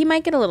jealous. He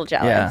might get a little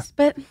jealous,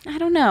 but I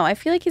don't know. I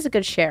feel like he's a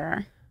good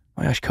sharer.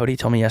 Oh my gosh, Cody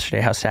told me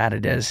yesterday how sad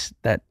it is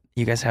that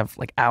you guys have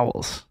like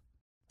owls.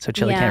 So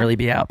Chili can't really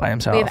be out by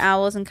himself. We have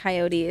owls and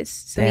coyotes,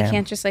 so he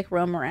can't just like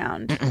roam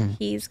around.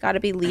 He's got to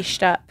be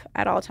leashed up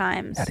at all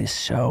times. That is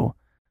so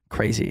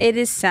crazy. It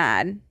is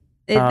sad.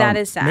 That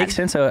is sad. Makes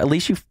sense though. At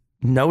least you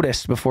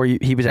noticed before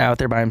he was out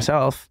there by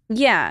himself.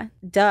 Yeah,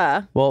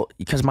 duh. Well,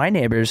 because my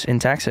neighbors in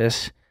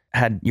Texas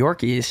had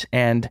Yorkies,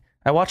 and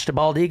I watched a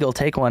bald eagle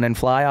take one and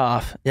fly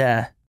off.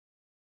 Yeah.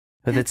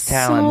 With its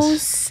talons. So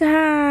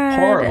sad.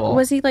 Horrible.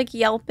 Was he like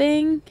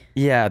yelping?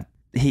 Yeah.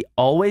 He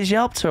always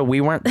yelped, so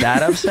we weren't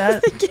that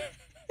upset.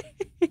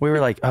 We were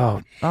like,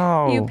 oh.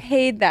 You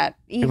paid that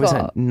eagle. It was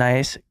a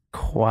nice,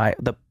 quiet.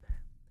 The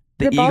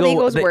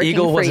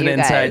eagle was an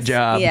inside inside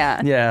job.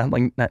 Yeah. Yeah.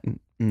 Like,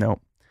 no.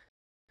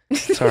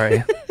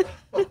 Sorry.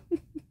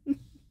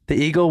 The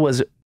eagle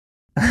was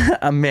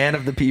a man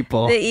of the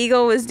people. The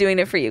eagle was doing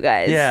it for you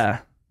guys. Yeah.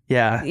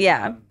 Yeah.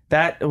 Yeah.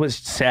 That was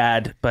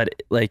sad, but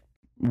like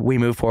we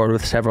moved forward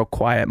with several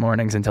quiet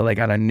mornings until they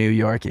got a new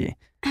Yorkie.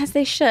 As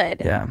they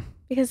should. Yeah.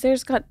 Because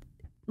theirs got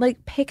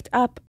like picked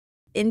up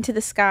into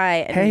the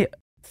sky. And hey,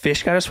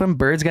 fish gotta swim,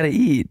 birds gotta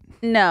eat.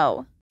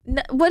 No.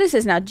 What is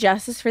this now?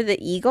 Justice for the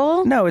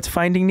eagle? No, it's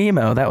Finding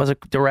Nemo. That was a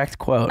direct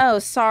quote. Oh,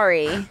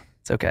 sorry.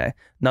 It's okay.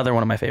 Another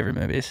one of my favorite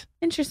movies.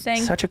 Interesting.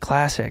 Such a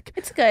classic.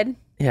 It's good.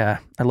 Yeah.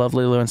 I love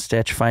Lilo and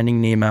Stitch,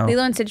 Finding Nemo.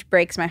 Lilo and Stitch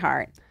breaks my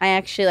heart. I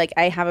actually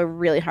I have a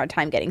really hard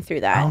time getting through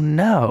that. Oh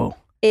no.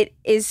 It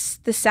is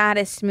the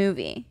saddest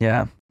movie.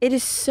 Yeah. It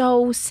is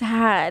so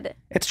sad.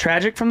 It's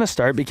tragic from the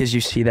start because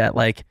you see that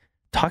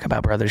talk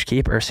about brother's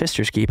keeper,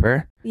 sister's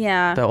keeper.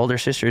 Yeah. The older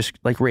sister's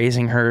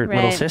raising her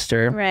little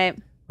sister. Right.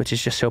 Which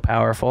is just so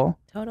powerful.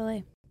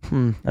 Totally.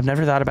 I've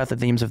never thought about the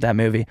themes of that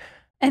movie.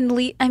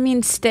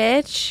 And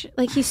Stitch,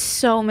 he's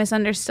so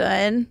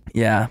misunderstood.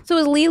 Yeah. So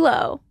is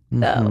Lilo,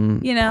 though,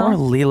 you know? Poor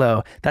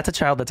Lilo. That's a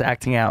child that's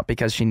acting out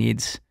because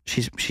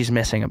she's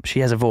missing him.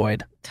 She has a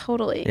void.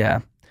 Totally.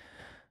 Yeah.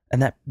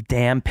 And that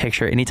damn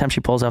picture, anytime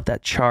she pulls up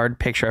that charred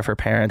picture of her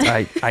parents,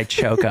 I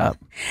choke up.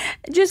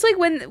 Just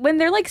when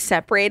they're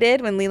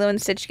separated, when Lilo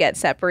and Stitch get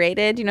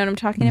separated, you know what I'm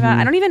talking about?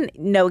 I don't even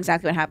know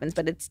exactly what happens,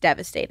 but it's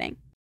devastating.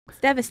 It's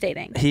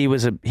devastating.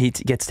 He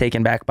gets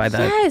taken back by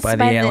the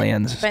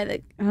aliens.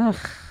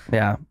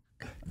 Yeah.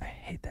 I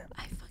hate them.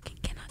 I fucking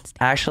cannot stand.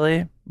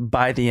 Actually,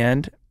 by the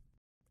end,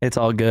 It's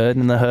all good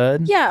in the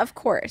hood. Yeah, of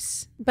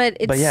course. But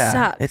it yeah,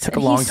 sucks. it took a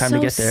long time to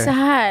get there.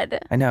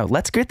 Sad. I know.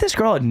 Let's get this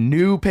girl a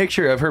new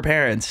picture of her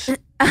parents.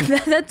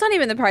 That's not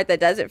even the part that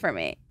does it for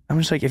me. I'm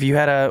just like, if you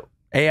had a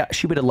AI,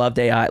 she would have loved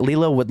AI.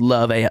 Lilo would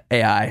love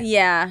AI.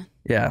 Yeah.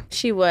 Yeah.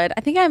 She would.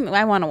 I think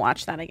I want to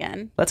watch that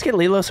again. Let's get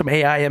Lilo some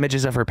AI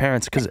images of her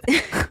parents because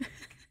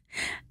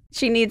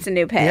she needs a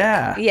new pic.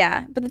 Yeah.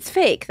 Yeah. But it's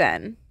fake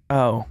then.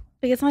 Oh.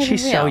 Like it's not even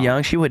She's real. so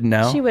young. She wouldn't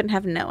know. She wouldn't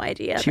have no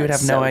idea. She would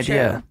have That's no so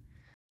idea. true.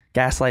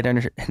 Gaslight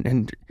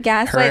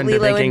Gaslight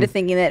Lilo into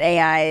thinking that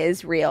AI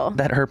is real.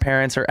 That her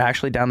parents are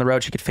actually down the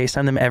road. She could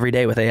FaceTime them every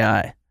day with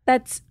AI.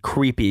 That's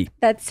creepy.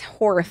 That's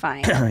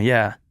horrifying.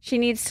 Yeah. She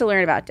needs to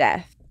learn about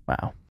death.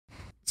 Wow.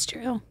 It's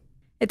true.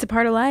 It's a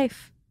part of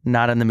life.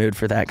 Not in the mood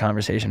for that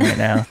conversation right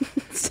now.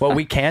 What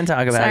we can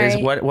talk about is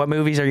what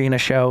movies are you going to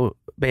show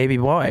baby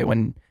boy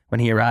when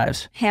he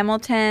arrives?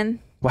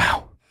 Hamilton.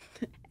 Wow.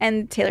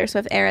 And Taylor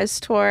Swift Eras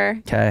Tour.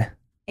 Okay.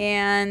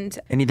 And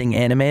anything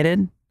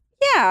animated?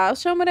 Yeah, I'll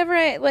show him whatever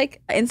I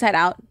like. Inside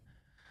Out.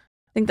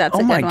 I think that's a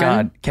good one. Oh my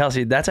God,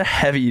 Kelsey, that's a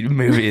heavy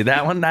movie.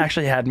 That one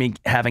actually had me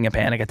having a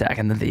panic attack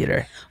in the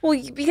theater. Well,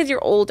 because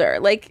you're older.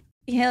 Like,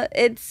 yeah,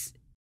 it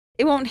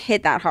won't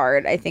hit that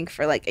hard, I think,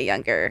 for like a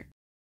younger.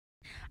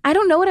 I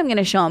don't know what I'm going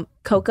to show him.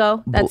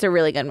 Coco. That's a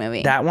really good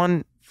movie. That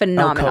one.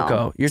 Phenomenal. Oh,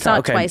 Coco. You're saw it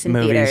okay, twice in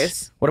movies.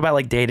 theaters. What about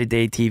like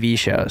day-to-day TV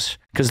shows?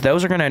 Because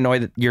those are going to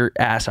annoy your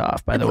ass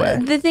off, by the way.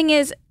 The thing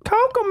is,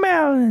 Coco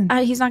Melon.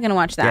 He's not going to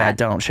watch that. Yeah,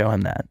 don't show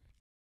him that.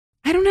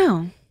 I don't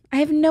know. I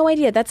have no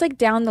idea. That's like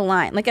down the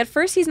line. Like at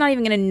first, he's not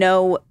even going to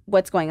know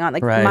what's going on.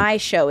 Like my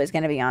show is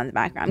going to be on in the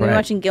background. I'm going to be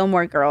watching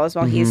Gilmore Girls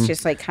while he's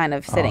just like kind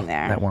of sitting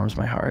there. That warms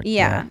my heart.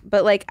 Yeah.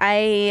 But like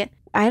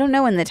I don't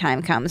know when the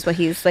time comes, but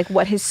he's like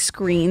what his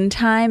screen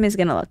time is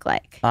going to look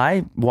like.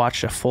 I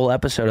watched a full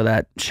episode of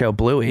that show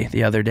Bluey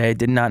the other day.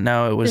 Did not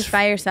know it was just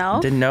by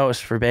yourself. Didn't know it was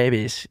for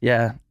babies.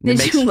 Yeah.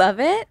 Did you love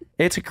it?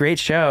 It's a great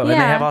show. Yeah. And they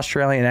have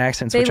Australian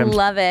accents, which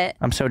love it.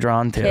 I'm so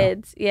drawn to.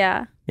 Kids.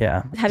 Yeah.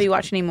 Yeah. Have you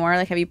watched any more?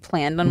 Like, have you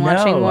planned on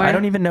watching more? I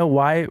don't even know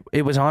why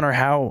it was on or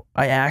how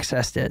I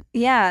accessed it.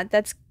 Yeah.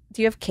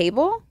 Do you have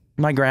cable?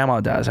 My grandma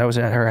does. I was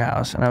at her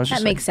house and I was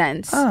just That makes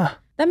sense. Ah.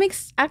 That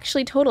makes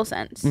actually total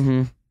sense.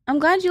 Mm-hmm. I'm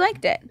glad you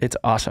liked it. It's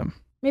awesome.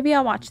 Maybe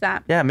I'll watch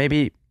that. Yeah,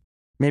 maybe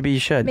you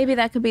should. Maybe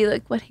that could be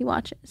like what he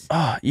watches.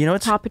 Oh, you know,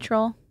 it's Paw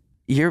Patrol.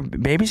 Your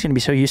baby's gonna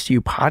be so used to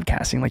you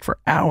podcasting like for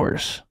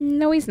hours.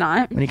 No, he's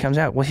not. When he comes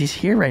out, well, he's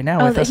here right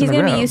now with us in the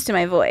room. He's gonna be used to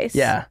my voice.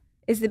 Yeah.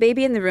 Is the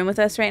baby in the room with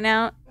us right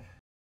now?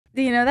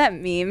 Do you know that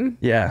meme?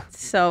 Yeah.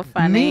 It's so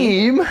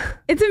funny. Meme?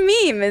 It's a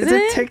meme, isn't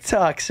it? It's a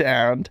TikTok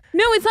sound.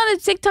 No, it's not a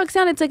TikTok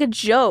sound. It's like a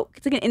joke.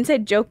 It's like an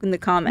inside joke in the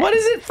comments. What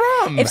is it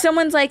from? If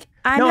someone's like,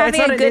 I'm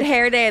having a good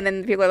hair day, and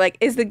then people are like,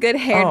 is the good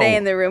hair day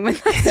in the room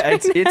with us? Yeah,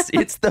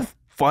 it's the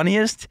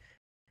funniest.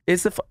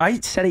 I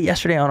said it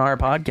yesterday on our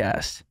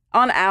podcast.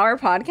 On our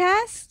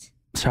podcast?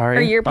 Sorry.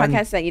 Or your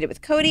podcast that you did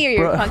with Cody, or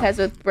your podcast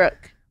with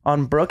Brooke?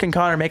 On Brooke and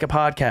Connor Make a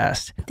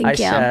Podcast. Thank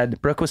you.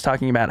 Said Brooke was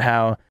talking about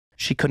how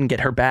she couldn't get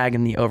her bag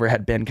in the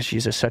overhead bin because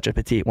she's such a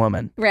petite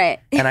woman. Right.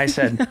 And I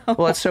said,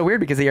 well, it's so weird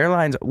because the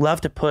airlines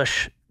love to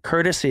push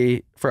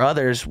courtesy for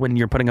others when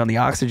you're putting on the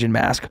oxygen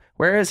mask.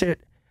 Where is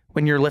it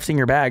when you're lifting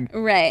your bag?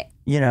 Right.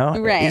 You know?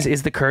 Right.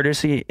 Is the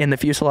courtesy in the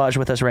fuselage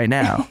with us right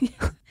now?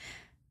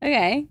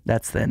 Okay.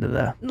 That's the end of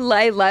the...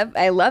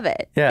 I love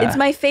it. Yeah. It's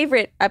my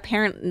favorite,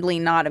 apparently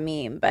not a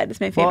meme, but it's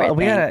my favorite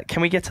thing.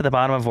 Can we get to the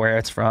bottom of where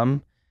it's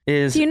from?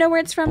 Do you know where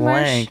it's from,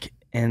 blank Marsh?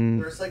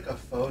 And there's like a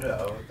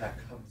photo that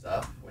comes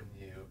up when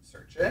you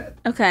search it.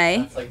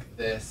 Okay. It's like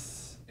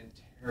this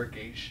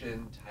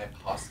interrogation type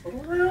hospital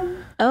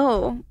room.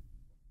 Oh,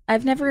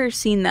 I've never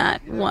seen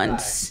that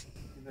once.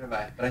 Neither have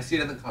I, but I see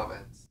it in the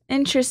comments.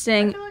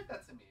 Interesting. I feel like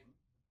that's a meme.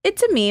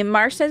 It's a meme.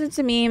 Marsh says it's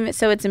a meme,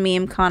 so it's a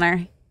meme,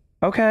 Connor.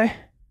 Okay.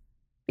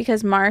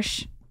 Because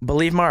Marsh.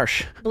 Believe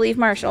Marsh. Believe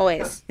Marsh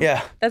always.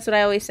 Yeah. That's what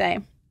I always say.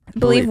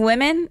 Believe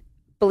women,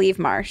 believe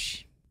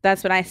Marsh.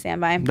 That's what I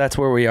stand by. That's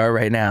where we are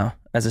right now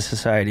as a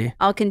society.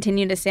 I'll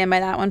continue to stand by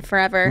that one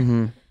forever.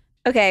 Mm-hmm.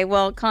 Okay,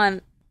 well,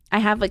 Con, I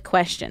have like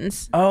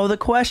questions. Oh, the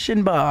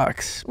question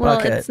box. Well,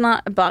 Bucket. it's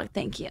not a box.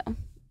 Thank you.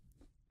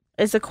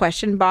 Is the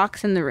question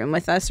box in the room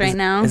with us right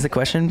now? Is the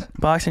question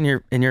box in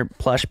your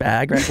plush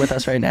bag right with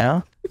us right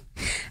now?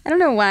 I don't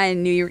know why I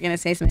knew you were going to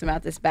say something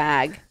about this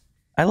bag.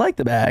 I like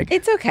the bag.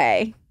 It's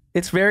okay.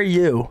 It's very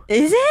you.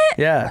 Is it?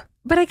 Yeah.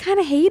 But I kind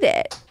of hate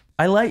it.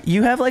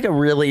 You have like a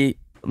really,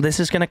 this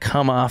is going to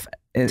come off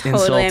insulting.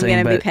 Totally, I'm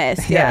going to be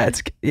pissed. Yeah.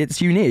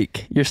 It's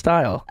unique. Your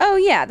style. Oh,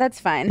 yeah, that's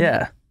fine.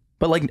 Yeah.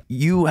 But like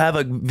you have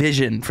a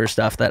vision for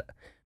stuff that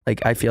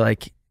like I feel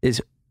like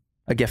is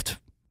a gift.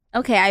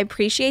 Okay, I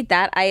appreciate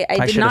that. I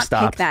did not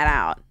pick that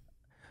out.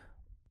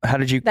 How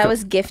did you? That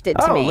was gifted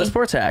to me. Oh, the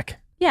sports hack.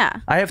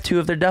 Yeah. I have 2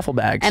 of their duffel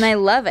bags. And I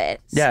love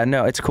it. Yeah,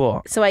 no, it's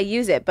cool. So I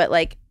use it, but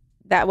like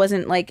that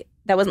wasn't like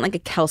a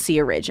Kelsey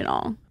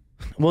original.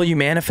 Well, you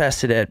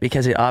manifested it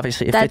because it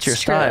fits your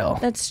style.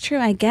 That's true,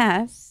 I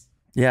guess.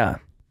 Yeah.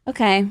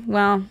 Okay,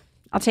 well,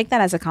 I'll take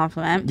that as a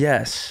compliment.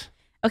 Yes.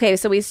 Okay,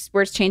 so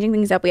we're changing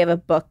things up. We have a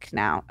book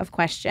now of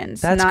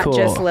questions, That's not cool.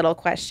 just little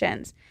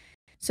questions.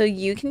 So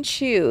you can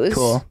choose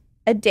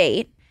a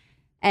date,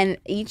 and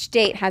each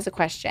date has a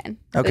question.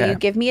 So Okay. you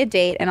give me a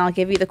date, and I'll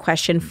give you the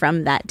question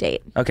from that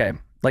date. Okay.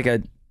 Like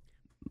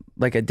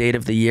a date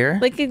of the year?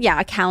 Like, yeah,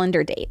 a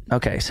calendar date.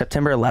 Okay.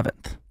 September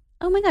 11th.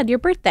 Oh my God, your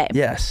birthday.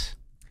 Yes.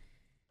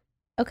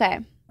 Okay.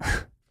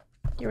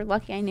 You were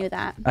lucky I knew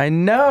that. I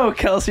know,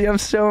 Kelsey. I'm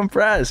so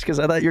impressed because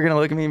I thought you were going to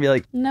look at me and be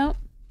like, Nope.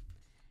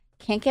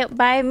 Can't get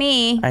by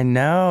me. I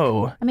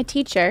know. I'm a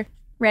teacher.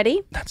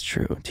 Ready? That's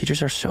true.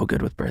 Teachers are so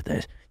good with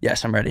birthdays.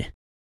 Yes, I'm ready.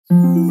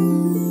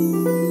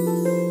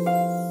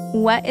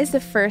 What is the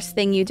first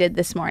thing you did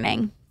this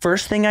morning?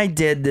 First thing I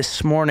did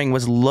this morning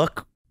was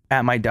look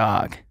at my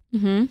dog.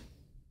 Mm-hmm.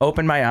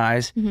 Open my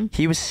eyes. Mm-hmm.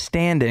 He was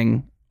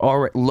standing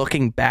or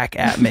looking back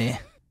at me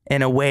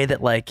in a way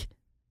that like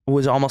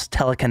was almost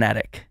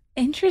telekinetic.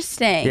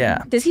 Interesting.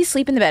 Yeah. Does he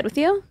sleep in the bed with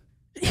you?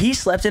 He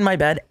slept in my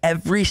bed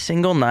every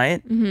single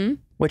night, Mm-hmm.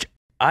 which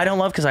I don't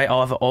love because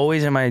I've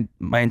always in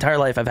my entire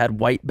life I've had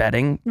white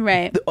bedding.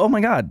 Right. Oh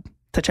my God.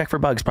 To check for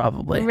bugs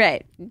probably.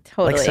 Right.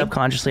 Totally. Like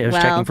subconsciously I was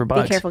checking for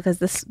bugs. Be careful because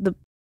the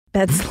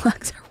bed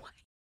slugs are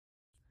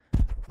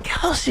white.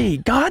 Kelsey,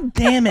 God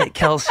damn it,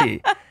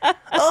 Kelsey.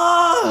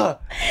 Oh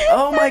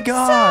my I'm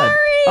God. sorry.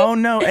 Oh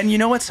no. And you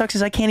know what sucks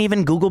is I can't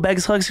even Google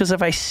bed slugs because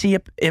if I see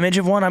an image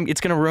of one, it's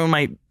going to ruin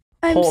my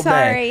I'm whole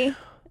sorry. day.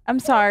 I'm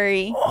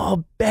sorry.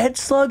 Oh, bed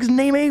slugs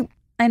naming?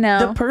 I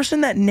know. The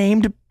person that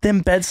named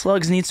them bed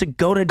slugs needs to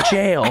go to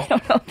jail. I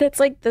don't know. That's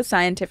like the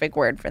scientific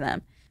word for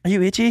them. Are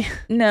you itchy?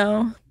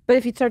 No. But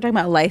if you start talking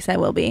about lice, I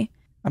will be.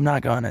 I'm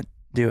not going to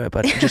do it,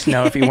 but just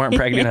know if you weren't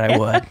pregnant, I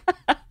would.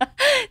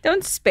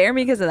 Don't spare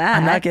me because of that.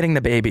 I'm not getting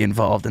the baby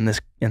involved in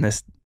this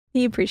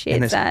He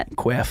appreciates that.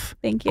 quiff.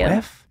 Thank you.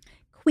 Quiff?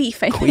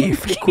 Queef, I think.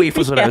 Queef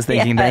was what I was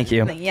thinking. Yeah, Thank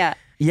you. Yeah.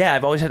 Yeah,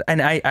 I've always had,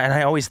 and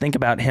I always think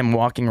about him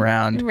walking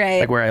around, Right.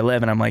 like where I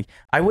live, and I'm like,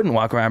 I wouldn't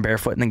walk around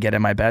barefoot and then get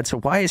in my bed. So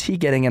why is he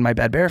getting in my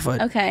bed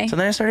barefoot? Okay. So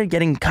then I started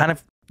getting kind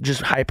of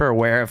just hyper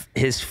aware of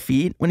his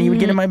feet when he would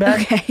get in my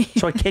bed. Okay.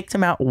 So I kicked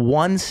him out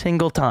one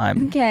single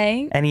time,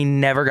 Okay. and he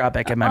never got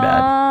back in my bed.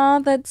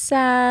 Oh, that's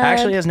sad.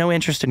 Actually, has no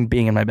interest in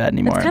being in my bed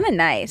anymore. That's kind of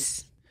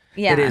nice.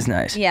 Yeah. It is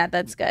nice. Yeah,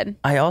 that's good.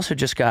 I also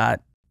just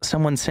got,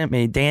 someone sent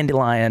me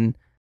Dandelion,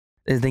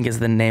 I think is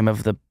the name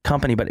of the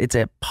company, but it's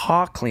a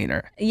paw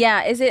cleaner.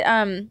 Yeah. Is it,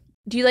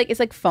 do you like, it's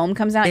like foam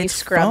comes out and you It's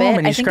scrub foam it?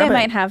 and you I think scrub I it.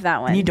 might have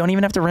that one. And you don't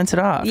even have to rinse it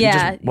off.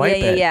 Yeah. You just wipe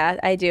it. Yeah.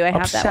 I do. I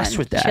have that one. Obsessed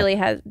with that.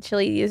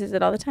 Chili uses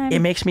it all the time. It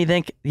makes me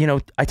think,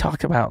 I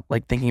talked about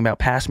like thinking about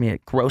past me.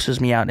 It grosses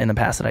me out in the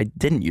past that I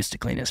didn't used to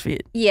clean his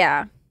feet.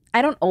 Yeah.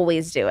 I don't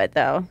always do it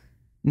though.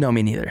 No,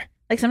 me neither.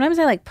 Like sometimes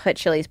I like put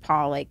Chili's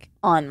paw like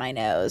on my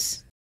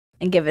nose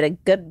and give it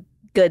a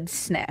good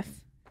sniff.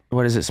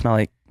 What does it smell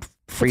like?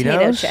 Fritos?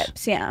 Potato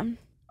chips. Yeah.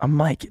 I'm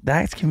like,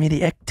 that's giving me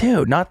the ick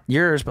too. Not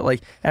yours, but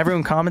like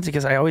everyone comments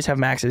because I always have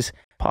Max's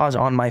paws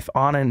on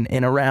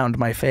and around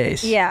my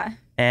face. Yeah.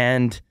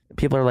 And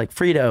people are like,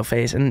 Frito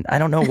face. And I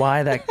don't know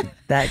why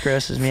that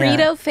grosses me out.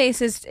 Frito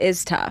face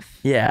is tough.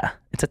 Yeah.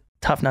 It's a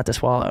tough nut to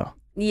swallow.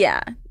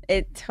 Yeah.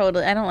 It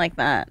totally, I don't like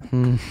that.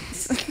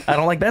 I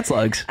don't like bed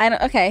slugs. I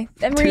don't, okay.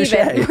 Then we're Touche.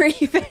 even. We're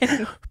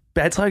even.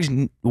 Bed slugs,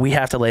 we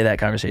have to lay that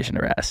conversation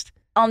to rest.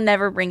 I'll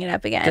never bring it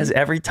up again. Because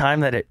every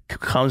time that it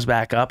comes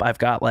back up, I've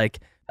got like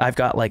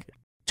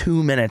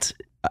 2 minutes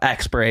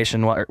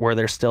expiration where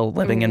they're still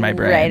living in my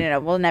brain. Right. No,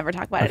 we'll never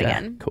talk about it Okay,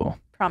 again. Cool.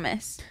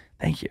 Promise.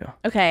 Thank you.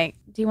 Okay.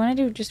 Do you want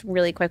to do just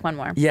really quick one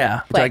more?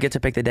 Yeah. Do I get to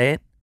pick the date?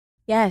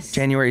 Yes.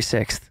 January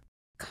 6th.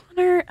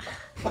 Connor.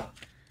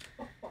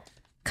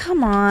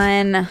 Come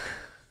on.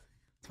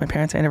 It's my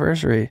parents'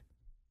 anniversary.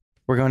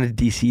 We're going to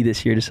DC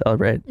this year to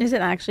celebrate. Is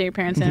it actually your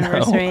parents' No.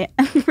 anniversary?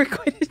 We're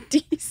going to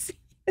DC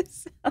to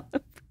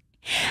celebrate.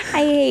 I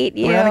hate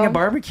you. We're having a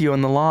barbecue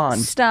on the lawn.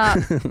 Stop.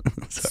 Sorry.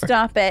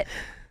 Stop it.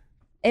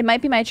 It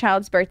might be my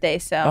child's birthday,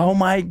 so. Oh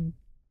my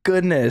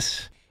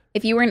goodness.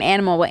 If you were an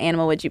animal, what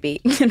animal would you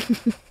be?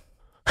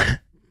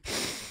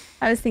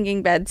 I was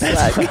thinking bed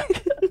slug.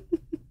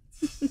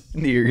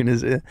 You're gonna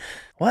say,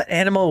 what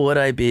animal would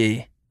I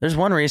be? There's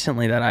one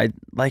recently that I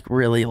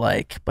really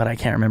like, but I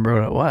can't remember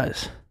what it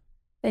was.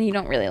 Then you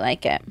don't really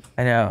like it.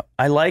 I know.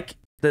 I like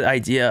the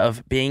idea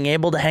of being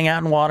able to hang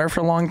out in water for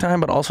a long time,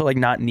 but also like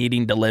not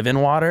needing to live in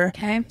water.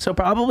 Okay. So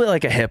probably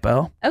like a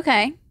hippo.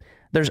 Okay.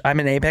 I'm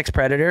an apex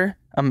predator.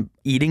 I'm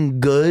eating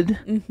good.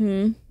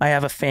 Mm-hmm. I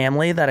have a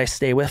family that I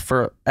stay with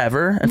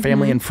forever, and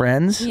family and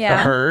friends, Yeah.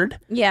 a herd.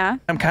 Yeah.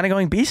 I'm kind of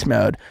going beast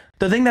mode.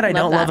 The thing that I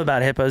don't love that.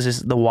 about hippos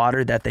is the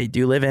water that they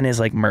do live in is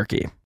like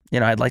murky.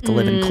 I'd like to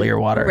live in clear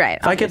water. Right,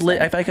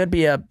 If I could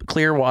be a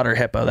clear water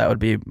hippo, that would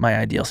be my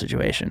ideal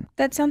situation.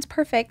 That sounds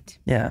perfect.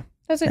 Yeah.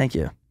 That was a Thank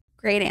you.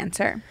 great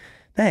answer.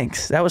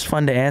 Thanks. That was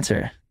fun to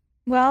answer.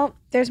 Well,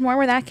 there's more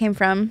where that came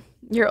from.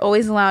 You're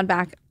always allowed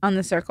back on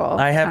the circle.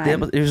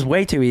 It was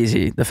way too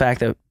easy. The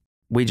fact that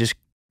we just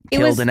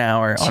killed an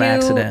hour on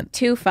accident.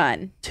 Too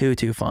fun. Too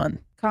fun.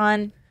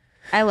 Con,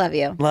 I love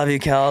you. Love you,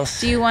 Kels.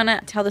 Do you want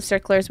to tell the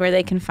circlers where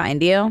they can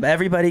find you?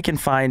 Everybody can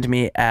find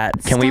me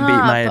at, can we beat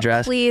my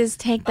address? Please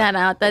take that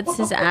out. That's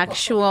his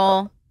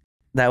actual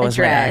That was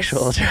my address.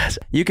 actual address.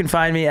 You can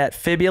find me at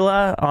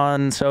Fibula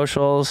on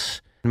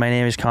socials. My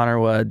name is Connor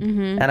Wood,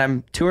 and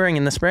I'm touring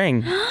in the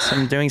spring. So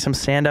I'm doing some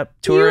stand-up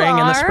touring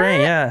in the spring.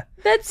 Yeah,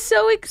 that's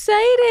so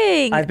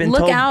exciting. I've been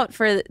look told- out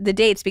for the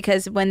dates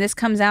because when this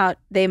comes out,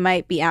 they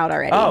might be out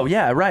already. Oh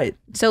yeah, right.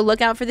 So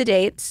look out for the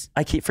dates.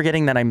 I keep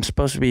forgetting that I'm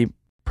supposed to be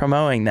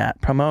promoting that.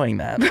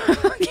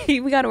 Okay,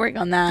 we got to work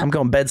on that. I'm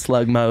going bed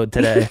slug mode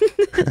today.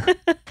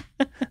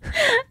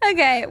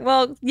 Okay,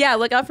 well, yeah,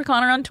 look out for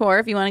Connor on tour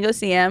if you want to go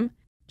see him.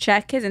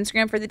 Check his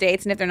Instagram for the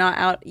dates, and if they're not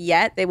out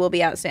yet, they will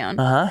be out soon.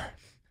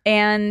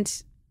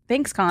 And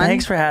thanks, Con.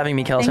 Thanks for having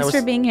me, Kels. Thanks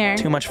for being here.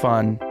 Too much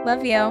fun.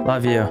 Love you.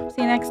 Love you.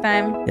 See you next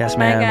time. Yes, Bye,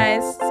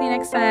 ma'am. guys. See you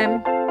next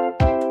time.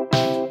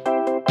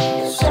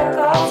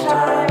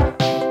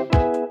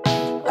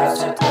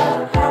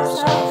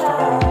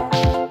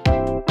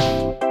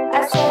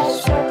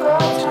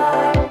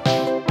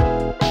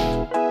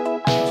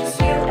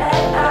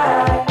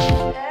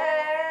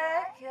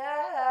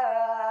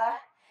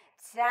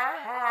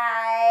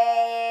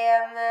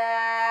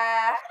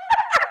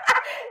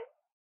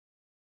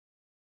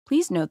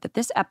 Please note that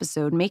this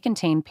episode may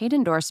contain paid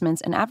endorsements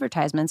and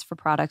advertisements for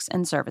products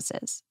and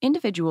services.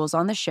 Individuals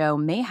on the show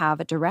may have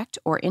a direct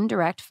or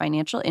indirect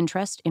financial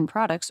interest in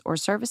products or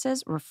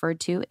services referred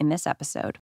to in this episode.